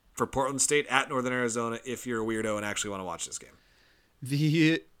 for Portland State at Northern Arizona if you're a weirdo and actually want to watch this game.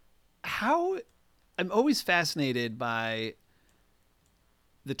 I'm always fascinated by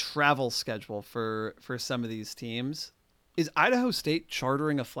the travel schedule for some of these teams. Is Idaho State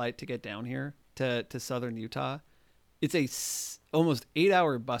chartering a flight to get down here to Southern Utah? It's a almost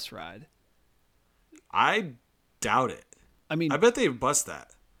 8-hour bus ride. I doubt it. I mean, I bet they bust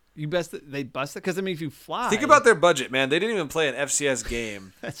that. You best they bust it because if you fly, Think about their budget, man. They didn't even play an FCS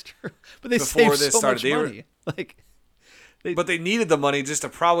game. That's true, but they before saved this so started. much money. But they needed the money just to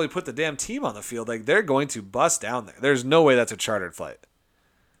probably put the damn team on the field. They're going to bust down there. There's no way that's a chartered flight.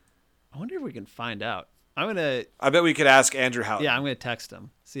 I wonder if we can find out. I bet we could ask Andrew Houghton. Yeah, I'm gonna text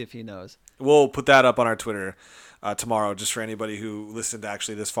him, see if he knows. We'll put that up on our Twitter tomorrow, just for anybody who listened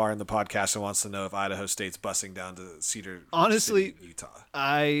actually this far in the podcast and wants to know if Idaho State's busing down to Cedar Honestly, City, Utah.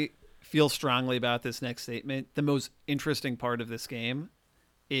 I feel strongly about this next statement. The most interesting part of this game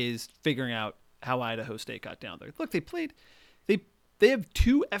is figuring out how Idaho State got down there. Look, they have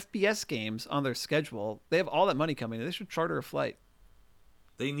 2 FBS games on their schedule. They have all that money coming in. They should charter a flight.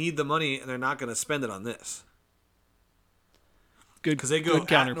 They need the money, and they're not going to spend it on this. Good, because they go good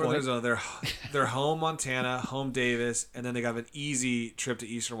counterpoint. They're home Montana, home Davis, and then they have an easy trip to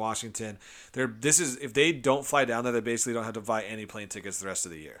Eastern Washington. If they don't fly down there, they basically don't have to buy any plane tickets the rest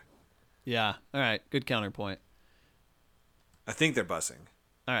of the year. Yeah. All right. Good counterpoint. I think they're busing.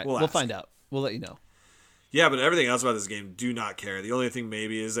 All right. We'll find out. We'll let you know. Yeah, but everything else about this game, do not care. The only thing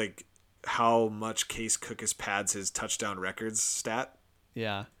maybe is how much Case Cookus pads his touchdown records stat.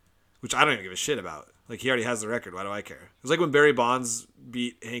 Yeah. Which I don't even give a shit about. He already has the record. Why do I care? It was like when Barry Bonds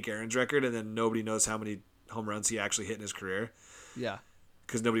beat Hank Aaron's record, and then nobody knows how many home runs he actually hit in his career. Yeah.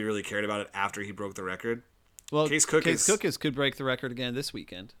 Because nobody really cared about it after he broke the record. Well, Case Cookus could break the record again this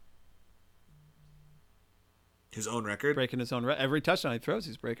weekend. His own record? Breaking his own record. Every touchdown he throws,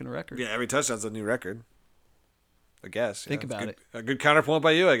 he's breaking a record. Yeah, every touchdown's a new record. I guess. Think about it. A good counterpoint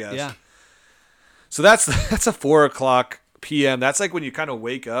by you, I guess. Yeah. So that's a 4 o'clock p.m. That's like when you kind of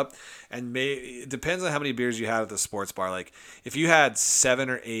wake up, and it depends on how many beers you had at the sports bar. Like if you had 7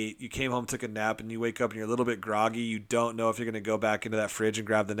 or 8, you came home, took a nap, and you wake up and you're a little bit groggy. You don't know if you're going to go back into that fridge and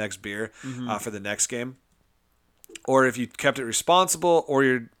grab the next beer for the next game, or if you kept it responsible, or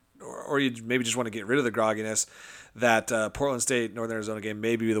you maybe just want to get rid of the grogginess. That Portland State Northern Arizona game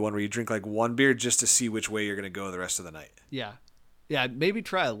may be the one where you drink like one beer just to see which way you're going to go the rest of the night. Yeah, maybe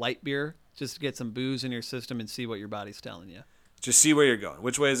try a light beer. Just to get some booze in your system and see what your body's telling you. Just see where you're going.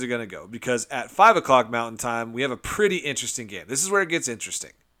 Which way is it going to go? Because at 5 o'clock Mountain Time, we have a pretty interesting game. This is where it gets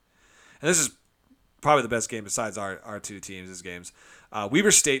interesting. And this is probably the best game besides our two teams' games.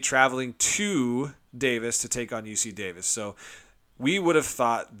 Weber State traveling to Davis to take on UC Davis. So we would have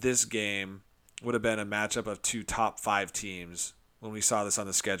thought this game would have been a matchup of two top 5 teams when we saw this on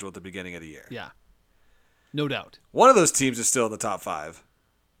the schedule at the beginning of the year. Yeah, no doubt. One of those teams is still in the top 5.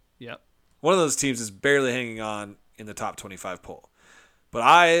 Yep. One of those teams is barely hanging on in the top 25 poll. But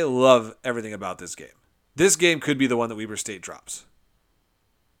I love everything about this game. This game could be the one that Weber State drops.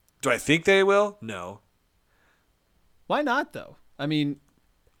 Do I think they will? No. Why not, though? I mean,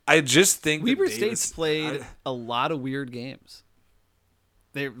 I just think Weber State's played a lot of weird games.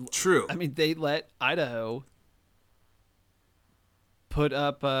 True. I mean, they let Idaho put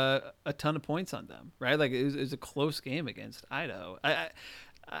up a ton of points on them, right? Like it was a close game against Idaho. I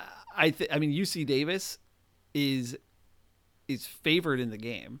mean, UC Davis is favored in the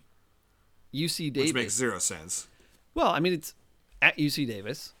game. UC Davis, which makes zero sense. Well, I mean, it's at UC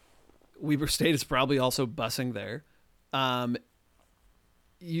Davis. Weber State is probably also bussing there. UC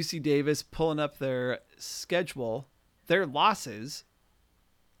Davis pulling up their schedule, their losses.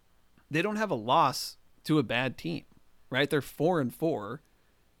 They don't have a loss to a bad team, right? They're 4-4,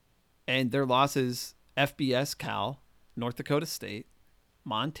 and their losses: FBS, Cal, North Dakota State,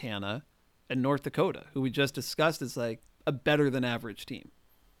 Montana, and North Dakota, who we just discussed is like a better than average team.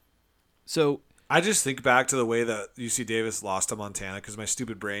 So I just think back to the way that UC Davis lost to Montana because my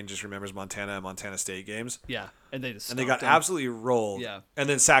stupid brain just remembers Montana and Montana State games. Yeah, and they got absolutely rolled. Yeah, and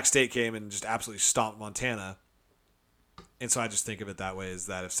then Sac State came and just absolutely stomped Montana. And so I just think of it that way: is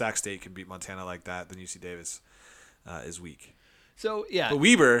that if Sac State can beat Montana like that, then UC Davis is weak. So yeah, but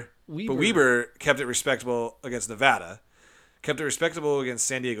Weber kept it respectable against Nevada. Kept it respectable against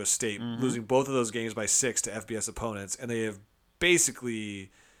San Diego State, losing both of those games by 6 to FBS opponents, and they have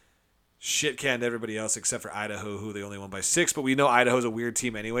basically shit-canned everybody else except for Idaho, who they only won by 6, but we know Idaho's a weird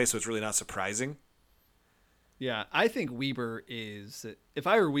team anyway, so it's really not surprising. Yeah, I think Weber is, if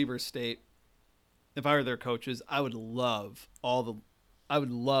I were Weber State, if I were their coaches, I would love how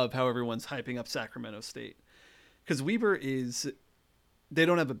everyone's hyping up Sacramento State. Because Weber is, they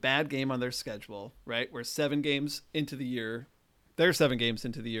don't have a bad game on their schedule, right? We're 7 games into the year. They're 7 games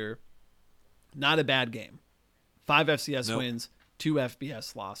into the year. Not a bad game. 5 FCS wins, 2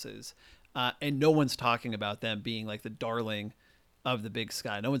 FBS losses. And no one's talking about them being like the darling of the Big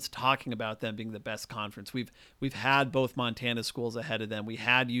Sky. No one's talking about them being the best conference. We've had both Montana schools ahead of them. We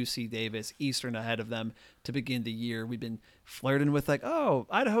had UC Davis, Eastern ahead of them to begin the year. We've been flirting with like, oh,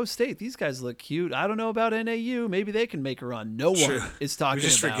 Idaho State, these guys look cute. I don't know about NAU. Maybe they can make a run. No one is talking about. We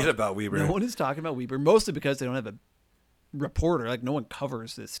just forget about Weber. No one is talking about Weber, mostly because they don't have a reporter. Like no one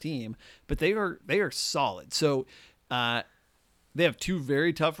covers this team, but they are solid. So they have 2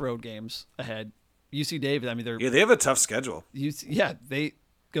 very tough road games ahead. UC Davis, I mean, they have a tough schedule. They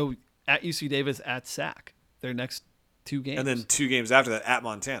go at UC Davis, at Sac, their next 2 games. And then 2 games after that at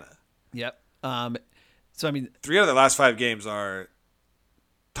Montana. Yep. So, I mean, 3 out of the last 5 games are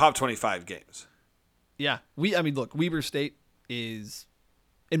top 25 games. Yeah. Look, Weber State is,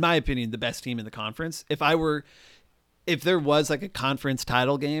 in my opinion, the best team in the conference. If there was like a conference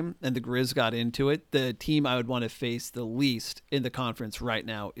title game and the Griz got into it, the team I would want to face the least in the conference right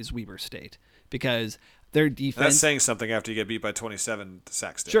now is Weber State. Because their defense... That's saying something after you get beat by 27 to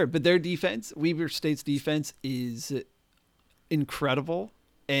Sac State. Sure, but their defense, Weber State's defense is incredible.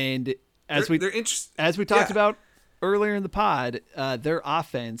 And as we talked about earlier in the pod, their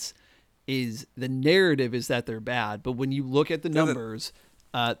offense is... The narrative is that they're bad, but when you look at the numbers,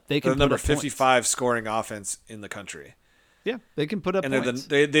 they can put up number 55 points. Scoring offense in the country. Yeah, they can put up points.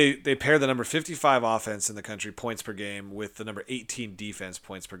 They pair the number 55 offense in the country points per game with the number 18 defense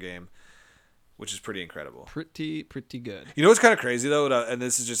points per game, which is pretty incredible. Pretty good. You know what's kind of crazy, though, and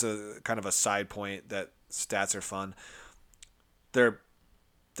this is just a kind of a side point that stats are fun. Their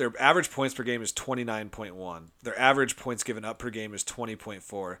average points per game is 29.1. Their average points given up per game is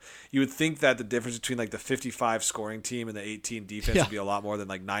 20.4. You would think that the difference between like the 55 scoring team and the 18 defense would be a lot more than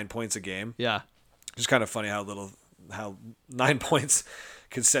like 9 points a game. Yeah. It's kind of funny how 9 points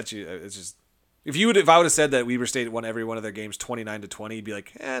can set you. It's just If I would have said that Weber State won every one of their games 29-20, you'd be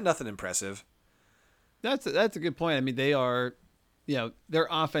like, nothing impressive. That's a good point. I mean, they are, their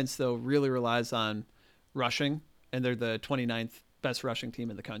offense though really relies on rushing, and they're the 29th best rushing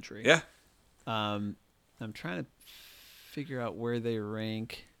team in the country. Yeah. I'm trying to figure out where they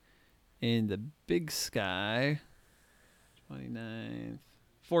rank in the Big Sky. 29th,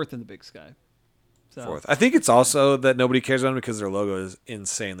 4th in the Big Sky. So, 4th. I think it's also that nobody cares about them because their logo is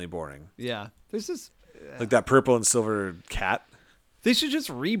insanely boring. Yeah. There's this like that purple and silver cat. They should just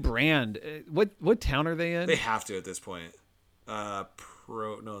rebrand. What town are they in? They have to at this point. No,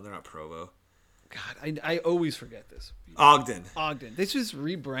 they're not Provo. God, I always forget this. Ogden. They should just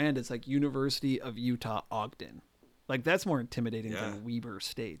rebrand as like University of Utah Ogden. Like that's more intimidating than Weber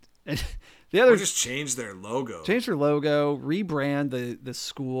State. And the other, or just change their logo. Change their logo, rebrand the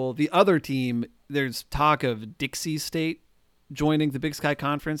school. The other team, there's talk of Dixie State joining the Big Sky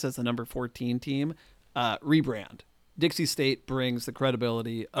Conference as the number 14 team. Rebrand. Dixie State brings the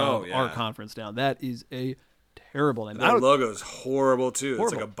credibility of our conference down. That is a terrible name. Their logo is horrible too.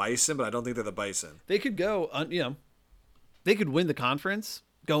 Horrible. It's like a bison, but I don't think they're the bison. They could go, they could win the conference,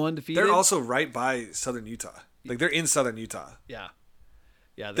 go undefeated. They're also right by Southern Utah. Like they're in Southern Utah. Yeah.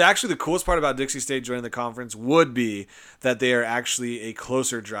 Actually, the coolest part about Dixie State joining the conference would be that they are actually a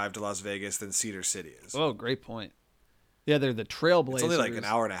closer drive to Las Vegas than Cedar City is. Oh, great point. Yeah, they're the Trailblazers. It's only like an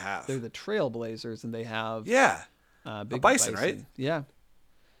hour and a half. They're the Trailblazers, and they have a bison, right? Yeah.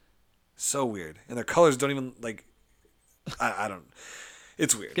 So weird, and their colors don't even like. I don't.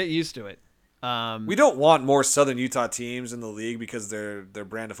 It's weird. Get used to it. We don't want more Southern Utah teams in the league because their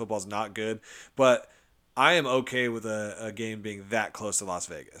brand of football is not good, but I am okay with a game being that close to Las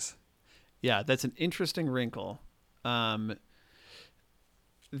Vegas. Yeah, that's an interesting wrinkle. I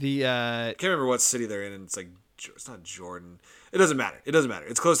can't remember what city they're in, and it's not Jordan. It doesn't matter.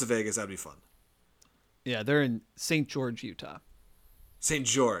 It's close to Vegas. That'd be fun. Yeah, they're in St. George, Utah. St.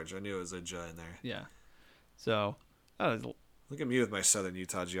 George. I knew it was a J in there. Yeah. So, look at me with my Southern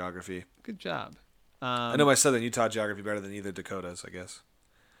Utah geography. Good job. I know my Southern Utah geography better than either Dakotas, I guess.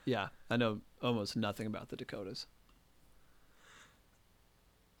 Yeah, I know almost nothing about the Dakotas.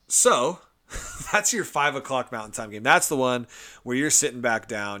 So, that's your 5 o'clock Mountain Time game. That's the one where you're sitting back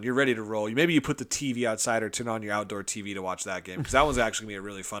down, you're ready to roll. Maybe you put the TV outside or turn on your outdoor TV to watch that game, because that one's actually going to be a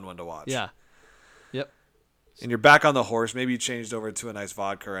really fun one to watch. Yeah. Yep. And you're back on the horse. Maybe you changed over to a nice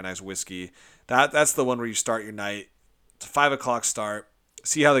vodka or a nice whiskey. That's the one where you start your night. It's a 5 o'clock start.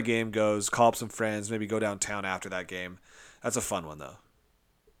 See how the game goes. Call up some friends. Maybe go downtown after that game. That's a fun one, though.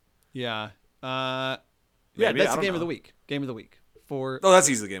 Yeah. Maybe, that's the game of the week. Game of the week. That's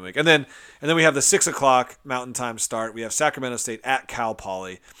easily the game of the week. And then we have the 6 o'clock Mountain Time start. We have Sacramento State at Cal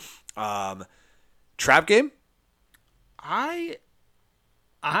Poly. Trap game? I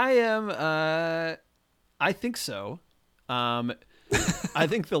am I think so. I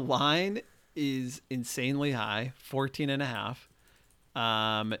think the line is insanely high,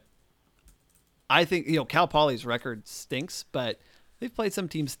 14.5. I think Cal Poly's record stinks, but they've played some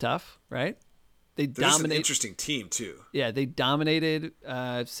teams tough, right? They're an interesting team too. Yeah, they dominated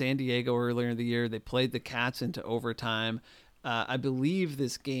San Diego earlier in the year. They played the Cats into overtime. I believe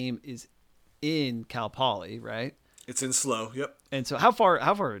this game is in Cal Poly, right? It's in SLO. Yep. And so, how far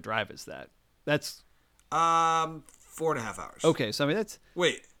a drive is that? That's 4.5 hours. Okay, so I mean that's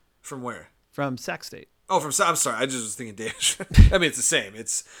from where? From Sac State. Oh, I'm sorry. I just was thinking Dave. I mean, it's the same.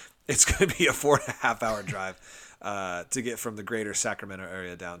 It's going to be a 4.5 hour drive to get from the greater Sacramento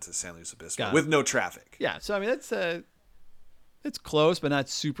area down to San Luis Obispo with no traffic. Yeah, so I mean that's it's close, but not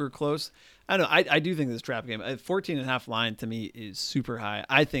super close. I don't know. I do think this trap game, 14.5 line to me is super high.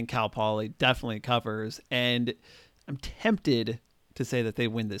 I think Cal Poly definitely covers, and I'm tempted to say that they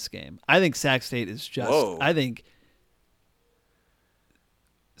win this game. I think Sac State is just. Whoa. I think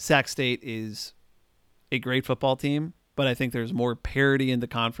Sac State is a great football team, but I think there's more parity in the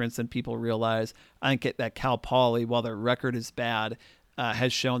conference than people realize. I think that Cal Poly, while their record is bad,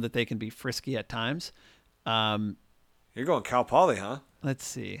 has shown that they can be frisky at times. You're going Cal Poly, huh? Let's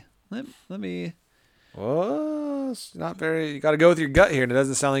see. Let me. Well, it's not very. You got to go with your gut here, and it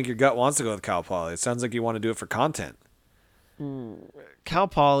doesn't sound like your gut wants to go with Cal Poly. It sounds like you want to do it for content. Cal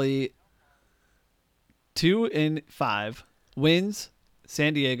Poly 2-5 wins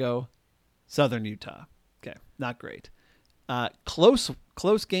San Diego, Southern Utah. Okay, not great.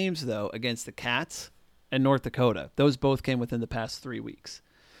 Close games though against the Cats and North Dakota. Those both came within the past 3 weeks.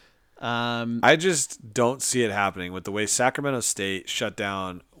 I just don't see it happening with the way Sacramento State shut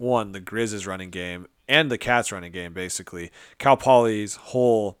down the Griz's running game and the Cats running game. Basically, Cal Poly's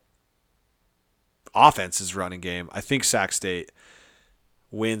whole offense's running game. I think Sac State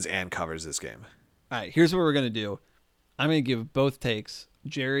wins and covers this game. All right, here's what we're going to do. I'm going to give both takes.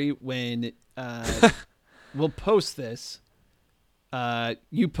 Jerry, when we'll post this,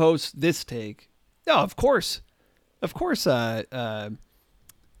 you post this take. No, of course. Of course, Cal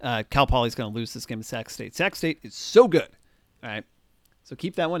Poly's going to lose this game to Sac State. Sac State is so good. All right, so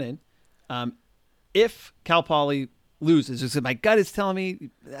keep that one in. If Cal Poly loses, just my gut is telling me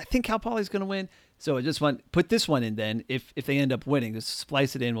I think Cal Poly's going to win. So I just put this one in then. If they end up winning, just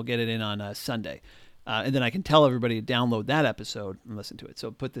splice it in. We'll get it in on Sunday. And then I can tell everybody to download that episode and listen to it.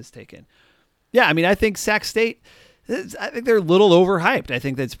 So put this take in. Yeah, I mean, I think Sac State, I think they're a little overhyped. I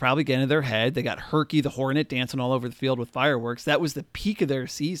think that's probably getting in their head. They got Herky the Hornet dancing all over the field with fireworks. That was the peak of their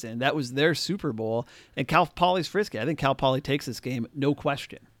season. That was their Super Bowl. And Cal Poly's frisky. I think Cal Poly takes this game, no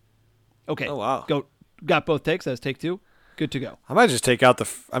question. Okay. Oh, wow. Got both takes. That's take two. Good to go. I might just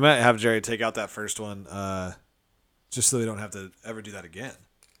I might have Jerry take out that first one just so they don't have to ever do that again.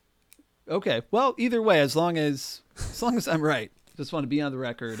 Okay. Well, either way, as long as I'm right. Just want to be on the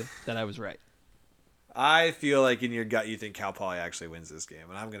record that I was right. I feel like in your gut you think Cal Poly actually wins this game,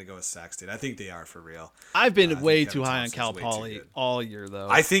 and I'm going to go with Sac State. I think they are for real. I've been way too high on Cal Poly all year, though.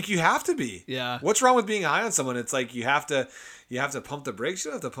 I think you have to be. Yeah. What's wrong with being high on someone? It's like you have to pump the brakes.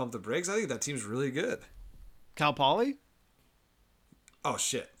 You don't have to pump the brakes. I think that team's really good. Cal Poly? Oh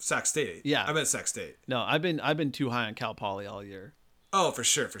shit, Sac State. Yeah, I meant Sac State. No, I've been too high on Cal Poly all year. Oh, for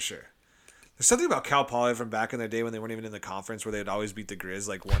sure. There's something about Cal Poly from back in their day when they weren't even in the conference where they'd always beat the Griz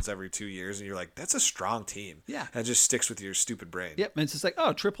like once every 2 years, and you're like, that's a strong team. Yeah, and it just sticks with your stupid brain. Yep, and it's just like,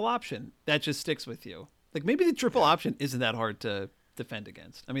 oh, triple option. That just sticks with you. Like maybe the triple option isn't that hard to defend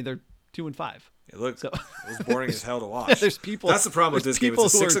against. I mean, they're 2-5. It was boring as hell to watch. There's people. That's the problem with this game. It's a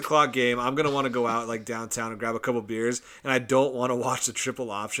 6 o'clock game. I'm gonna want to go out like downtown and grab a couple beers, and I don't want to watch the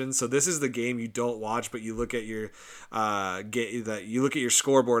triple option. So this is the game you don't watch, but you look at your you look at your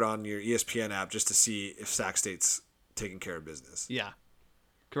scoreboard on your ESPN app just to see if Sac State's taking care of business. Yeah,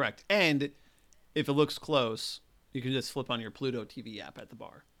 correct. And if it looks close, you can just flip on your Pluto TV app at the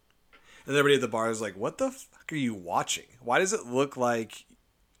bar. And everybody at the bar is like, "What the fuck are you watching? Why does it look like?"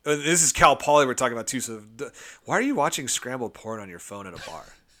 This is Cal Poly we're talking about too. So, why are you watching scrambled porn on your phone at a bar?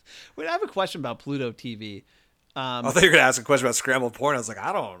 Wait, I have a question about Pluto TV. I thought you were going to ask a question about scrambled porn. I was like,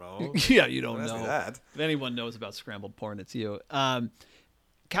 I don't know. Yeah, you don't know. That. If anyone knows about scrambled porn, it's you. Pluto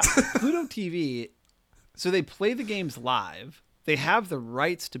TV. So they play the games live. They have the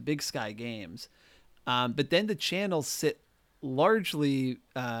rights to Big Sky games, but then the channels sit largely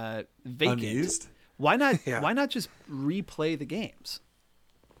vacant. Unused? Why not? Yeah. Why not just replay the games?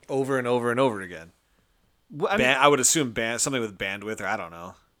 Over and over and over again. Well, I would assume something with bandwidth, or I don't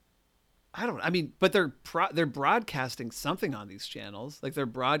know. I mean, but they're broadcasting something on these channels. Like they're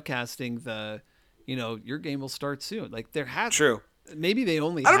broadcasting your game will start soon. Like True. Maybe they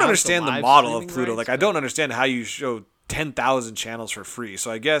only. I don't understand the model of Pluto. Like I don't understand how you show 10,000 channels for free.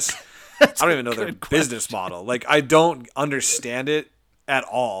 So I guess I don't even know their business model. Like I don't understand it at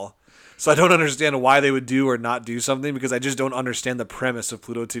all. So I don't understand why they would do or not do something because I just don't understand the premise of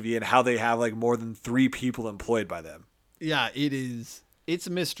Pluto TV and how they have like more than 3 people employed by them. Yeah, it is. It's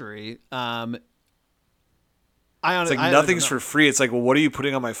a mystery. It's like nothing's for free. It's like, well, what are you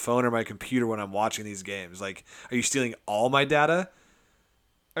putting on my phone or my computer when I'm watching these games? Like, are you stealing all my data?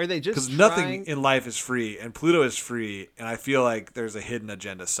 Are they just because nothing in life is free and Pluto is free, and I feel like there's a hidden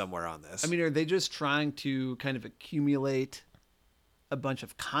agenda somewhere on this. I mean, are they just trying to kind of accumulate a bunch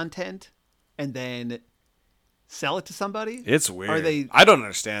of content and then sell it to somebody? It's weird. I don't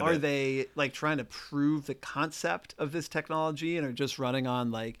understand it. Are they like trying to prove the concept of this technology and are just running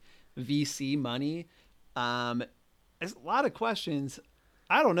on like VC money? There's a lot of questions.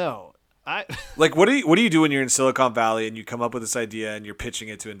 I don't know. Like what do you do when you're in Silicon Valley and you come up with this idea and you're pitching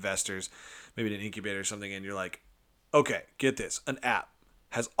it to investors, maybe in an incubator or something, and you're like, okay, get this, an app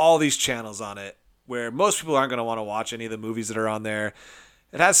has all these channels on it where most people aren't going to want to watch any of the movies that are on there.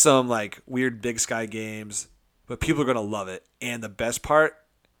 It has some like weird Big Sky games, but people are going to love it. And the best part,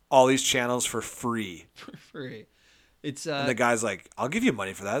 all these channels for free. For free. And the guy's like, I'll give you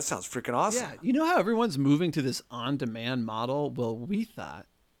money for that. That sounds freaking awesome. Yeah. You know how everyone's moving to this on-demand model? Well, we thought,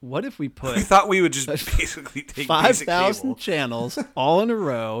 what if we thought we would just basically take 5,000 channels all in a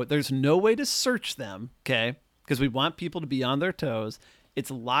row. There's no way to search them, okay? Because we want people to be on their toes. It's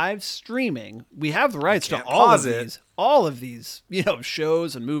live streaming. We have the rights to all of these,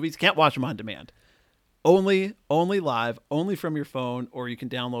 shows and movies. Can't watch them on demand. Only live, only from your phone, or you can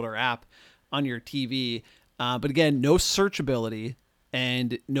download our app on your TV. But again, no searchability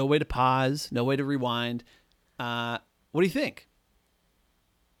and no way to pause, no way to rewind. What do you think?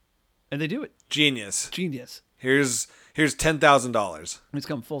 And they do it. Genius. Genius. Here's Here's $10,000. It's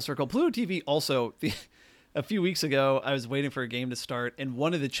come full circle. Pluto TV also, a few weeks ago, I was waiting for a game to start, and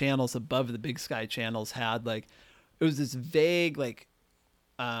one of the channels above the Big Sky channels had it was this vague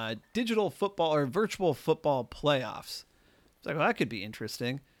digital football or virtual football playoffs. It's like, well, that could be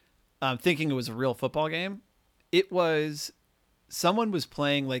interesting. Thinking it was a real football game. It was, someone was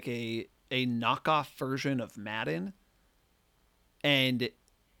playing a knockoff version of Madden, and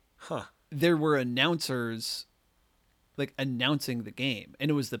there were announcers announcing the game,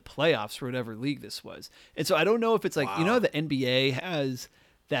 and it was the playoffs for whatever league this was. And so I don't know if it's the NBA has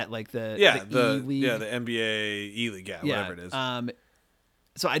that the E-League. The NBA E-League, whatever it is.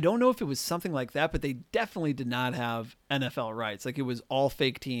 So I don't know if it was something like that, but they definitely did not have NFL rights. It was all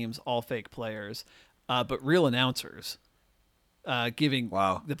fake teams, all fake players, but real announcers giving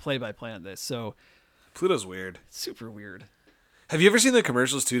the play-by-play on this. So Pluto's weird. Super weird. Have you ever seen the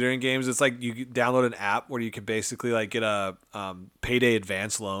commercials too during games? It's you download an app where you can basically get a payday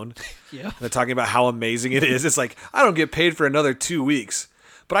advance loan. Yeah. They're talking about how amazing it is. It's I don't get paid for another 2 weeks,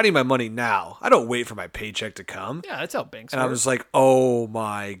 but I need my money now. I don't wait for my paycheck to come. Yeah, that's how banks work. And I'm just oh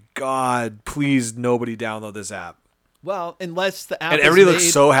my God, please nobody download this app. Well, unless the app and everybody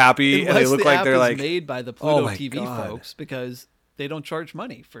looks so happy, and they look like they're made by the Pluto TV folks, because they don't charge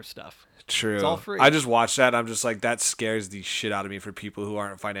money for stuff. True. It's all free. I just watched that. And I'm just that scares the shit out of me for people who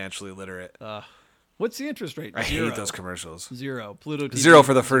aren't financially literate. What's the interest rate? I hate those commercials. 0. Pluto TV. 0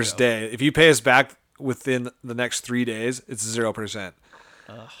 for the first day. If you pay us back within the next 3 days, it's 0%.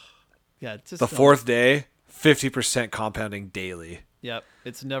 Yeah. It's just the fourth day, 50% compounding daily. Yep.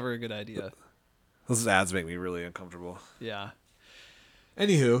 It's never a good idea. Those ads make me really uncomfortable. Yeah.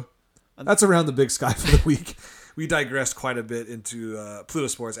 Anywho, that's around the Big Sky for the week. We digressed quite a bit into Pluto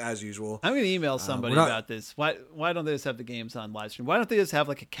Sports as usual. I'm going to email somebody about this. Why don't they just have the games on live stream? Why don't they just have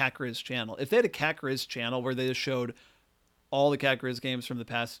a Cat Griz channel? If they had a Cat Griz channel where they just showed all the Cat Griz games from the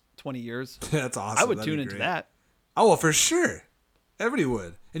past 20 years, that's awesome. I would tune into that. Oh, well, for sure. Everybody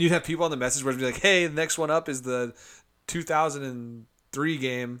would. And you'd have people on the message boards be like, hey, the next one up is the 2003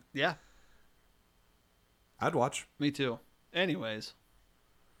 game. Yeah. I'd watch. Me too. Anyways.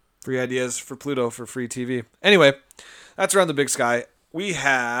 Free ideas for Pluto for free TV. Anyway, that's around the Big Sky. We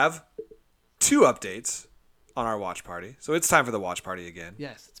have 2 updates on our watch party. So it's time for the watch party again.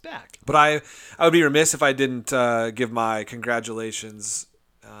 Yes, it's back. But I would be remiss if I didn't give my congratulations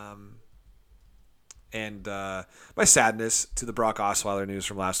and my sadness to the Brock Osweiler news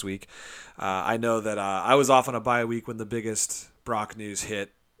from last week. I know that I was off on a bye week when the biggest Brock news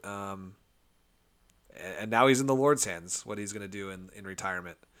hit. And now he's in the Lord's hands, what he's going to do in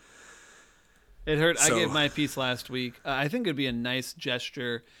retirement. It hurt. So, I gave my piece last week. I think it'd be a nice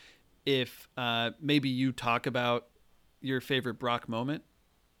gesture if maybe you talk about your favorite Brock moment.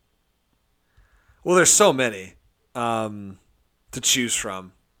 Well, there's so many to choose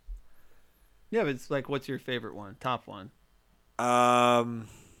from. Yeah, but it's what's your favorite one? Top one?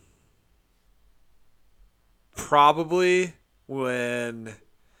 Probably when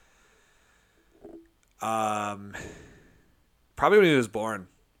he was born.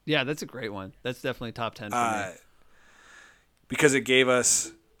 Yeah, that's a great one. That's definitely top 10 for me. Because it gave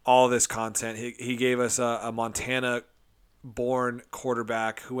us all this content. He gave us a Montana-born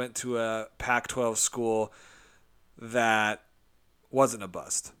quarterback who went to a Pac-12 school that wasn't a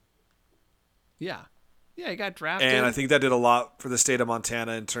bust. Yeah. Yeah, he got drafted. And I think that did a lot for the state of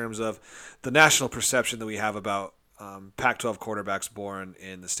Montana in terms of the national perception that we have about Pac-12 quarterbacks born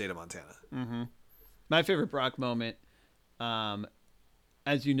in the state of Montana. Mm-hmm. My favorite Brock moment,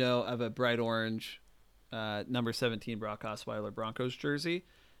 as you know, I have a bright orange number 17 Brock Osweiler Broncos jersey,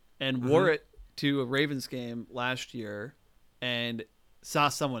 and wore it to a Ravens game last year and saw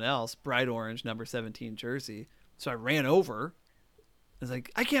someone else, bright orange number 17 jersey. So I ran over. I was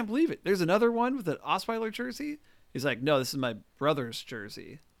like, I can't believe it. There's another one with an Osweiler jersey? He's like, no, this is my brother's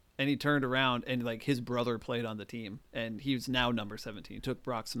jersey. And he turned around and his brother played on the team, and he was now number 17. He took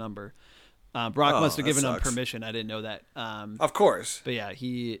Brock's number. Brock must have given him permission. I didn't know that. Of course. But yeah,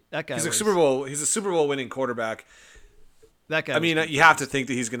 that guy. He's a Super Bowl winning quarterback. That guy. I mean, you have to think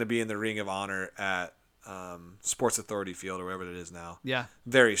that he's going to be in the Ring of Honor at Sports Authority Field or wherever it is now. Yeah,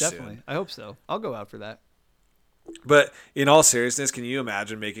 very definitely. soon. I hope so. I'll go out for that. But in all seriousness, can you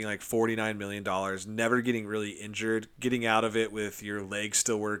imagine making $49 million, never getting really injured, getting out of it with your legs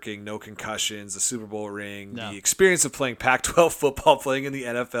still working, no concussions, the Super Bowl ring, the experience of playing Pac-12 football, playing in the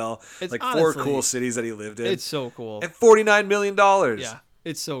NFL, it's honestly 4 cool cities that he lived in. It's so cool. And $49 million. Yeah,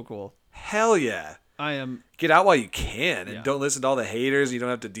 it's so cool. Hell yeah. Get out while you can and don't listen to all the haters. You don't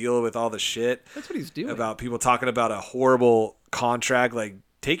have to deal with all the shit. That's what he's doing. About people talking about a horrible contract.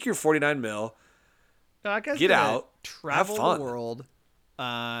 Take your $49 million. get out, travel have fun. the world,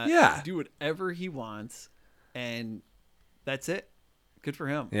 do whatever he wants, and that's it. Good for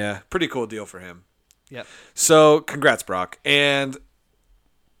him. Yeah, pretty cool deal for him. Yep. So, congrats, Brock. And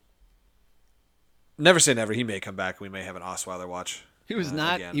never say never. He may come back. We may have an Osweiler watch. He was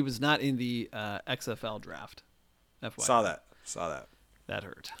not. Again. He was not in the XFL draft. FYI. Saw that. That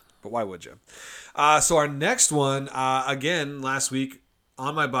hurt. But why would you? So our next one, again, last week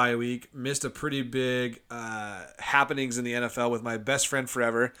on my bye week, missed a pretty big happenings in the NFL with my best friend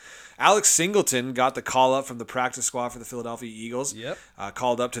forever. Alex Singleton got the call up from the practice squad for the Philadelphia Eagles. Yep.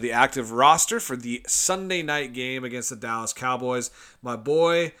 Called up to the active roster for the Sunday night game against the Dallas Cowboys. My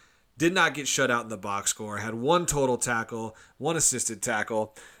boy did not get shut out in the box score. Had one total tackle, one assisted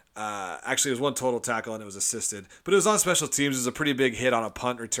tackle. Actually, it was one total tackle and it was assisted. But it was on special teams. It was a pretty big hit on a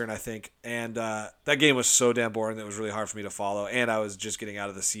punt return, I think. And that game was so damn boring that it was really hard for me to follow. And I was just getting out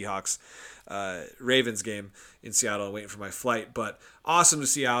of the Seahawks Ravens game in Seattle and waiting for my flight. But awesome to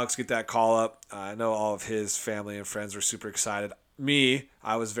see Alex get that call up. I know all of his family and friends were super excited.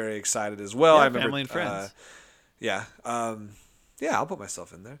 I was very excited as well. Yeah, I remember, family and friends. Yeah, I'll put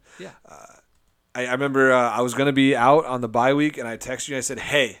myself in there. Yeah. I remember I was going to be out on the bye week, and I texted you. I said,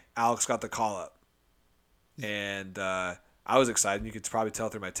 hey, Alex got the call up. And I was excited. You could probably tell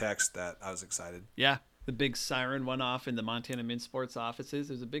through my text that I was excited. Yeah. The big siren went off in the Montana Min Sports offices.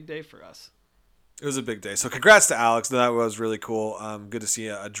 It was a big day for us. It was a big day. So congrats to Alex. That was really cool. Good to see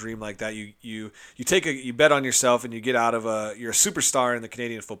a dream like that. You bet on yourself, and you get out of you're a superstar in the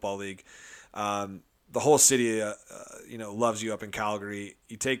Canadian Football League. The whole city, loves you up in Calgary.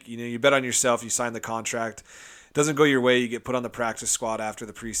 You bet on yourself. You sign the contract. It doesn't go your way. You get put on the practice squad after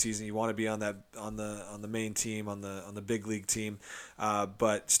the preseason. You want to be on the main team, on the big league team,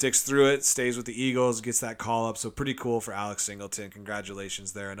 but sticks through it. Stays with the Eagles. Gets that call up. So pretty cool for Alex Singleton.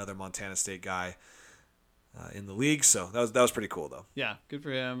 Congratulations there, another Montana State guy in the league. So that was pretty cool though. Yeah, good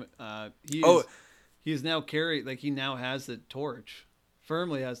for him. He's now he now has the torch.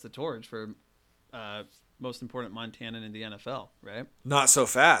 Firmly has the torch for. Most important Montanan in the NFL, right? Not so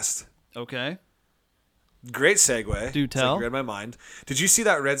fast. Okay. Great segue. Do tell. Read my mind. Did you see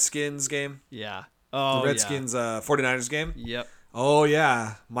that Redskins game? Yeah. Oh, the Redskins 49ers game? Yep. Oh,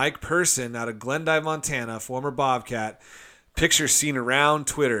 yeah. Mike Person out of Glendive, Montana, former Bobcat. Picture seen around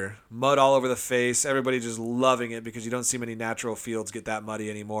Twitter. Mud all over the face. Everybody just loving it because you don't see many natural fields get that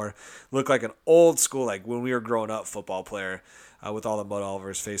muddy anymore. Looked like an old school, like when we were growing up, football player. With all the mud all over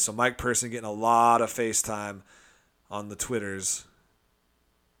his face. So Mike Person getting a lot of FaceTime on the Twitters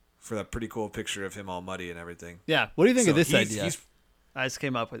for that pretty cool picture of him all muddy and everything. Yeah. What do you think of this idea? I just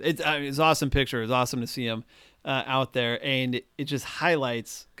came up with it. It's an awesome picture. It's awesome to see him out there. And it just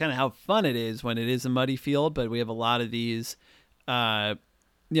highlights kind of how fun it is when it is a muddy field. But we have a lot of these, the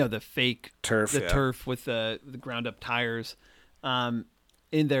fake turf, turf with the ground up tires in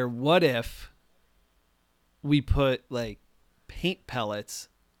there. What if we put paint pellets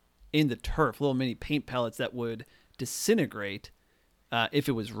in the turf, little mini paint pellets that would disintegrate if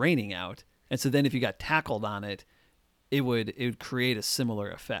it was raining out, and so then if you got tackled on it, it would create a similar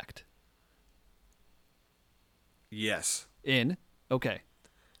effect. Yes. Okay.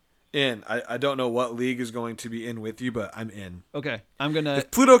 I don't know what league is going to be in with you, but I'm in. Okay, I'm gonna. If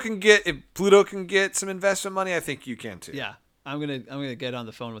Pluto can get some investment money, I think you can too. Yeah, I'm gonna get on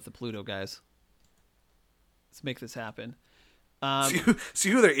the phone with the Pluto guys. Let's make this happen. See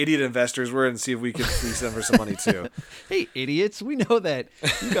who their idiot investors were and see if we can fleece them for some money too. Hey, idiots. We know that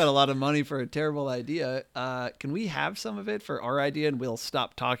you got a lot of money for a terrible idea. Can we have some of it for our idea and we'll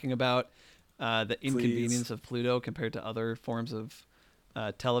stop talking about the inconvenience of Pluto compared to other forms of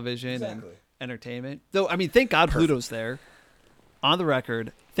television and entertainment? Though, I mean, thank God Pluto's there. On the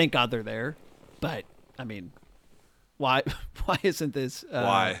record, thank God they're there. But, I mean, why isn't this...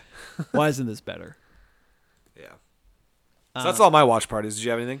 why isn't this better? Yeah. So that's all my watch parties. Did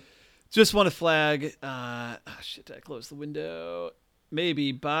you have anything? Just want to flag. I closed the window.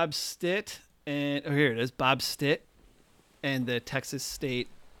 Maybe Bob Stitt here it is. Bob Stitt and the Texas State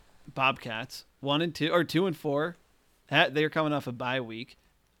Bobcats 1 and 2 or 2 and 4. They're coming off a bye week,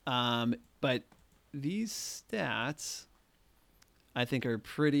 but these stats I think are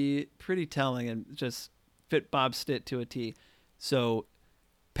pretty telling and just fit Bob Stitt to a T. So,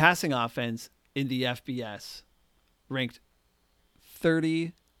 passing offense in the FBS ranked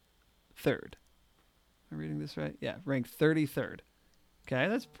 33rd. Am I reading this right? Yeah, ranked 33rd. Okay,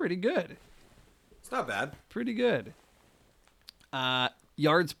 that's pretty good. It's not bad. Pretty good.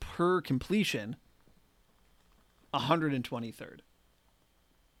 Yards per completion, 123rd.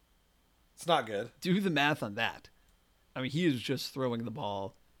 It's not good. Do the math on that. I mean, he is just throwing the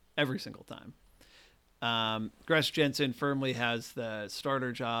ball every single time. Gress Jensen firmly has the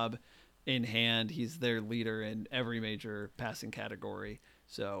starter job in hand. He's their leader in every major passing category.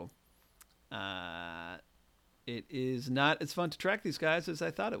 So it is not as fun to track these guys as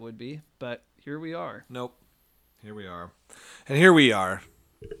I thought it would be, but here we are. Nope. Here we are. And here we are.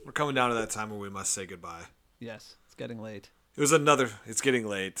 We're coming down to that time where we must say goodbye. Yes, it's getting late. It's getting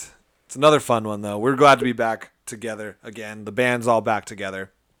late. It's another fun one, though. We're glad to be back together again. The band's all back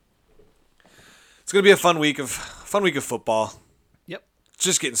together. It's going to be a fun week of football. Yep. It's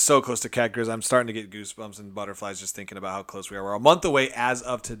just getting so close to Cat Griz. I'm starting to get goosebumps and butterflies just thinking about how close we are. We're a month away as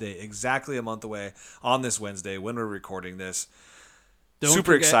of today. Exactly a month away on this Wednesday when we're recording this.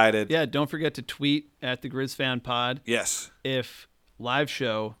 Super excited. Yeah, don't forget to tweet at the Griz Fan Pod. Yes. If live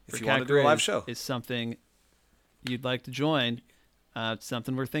show for if you Cat want to do a Griz live show is something you'd like to join. It's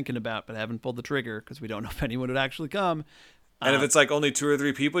something we're thinking about, but haven't pulled the trigger because we don't know if anyone would actually come. And if it's like only 2 or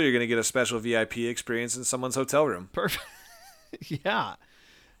 3 people, you're going to get a special VIP experience in someone's hotel room. Perfect. Yeah.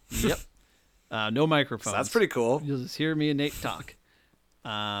 Yep. No microphones. So that's pretty cool. You'll just hear me and Nate talk.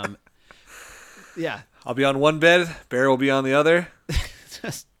 Yeah. I'll be on one bed. Bear will be on the other.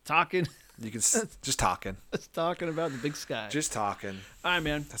 Just talking. You can just talking. Just talking about the big sky. Just talking. All right,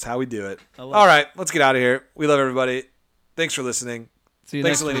 man. That's how we do it. All right, let's get out of here. We love everybody. Thanks for listening. See you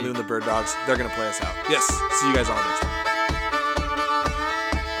Thanks next to Lady week. Moon, the Bird Dogs. They're going to play us out. Yes. See you guys all next time.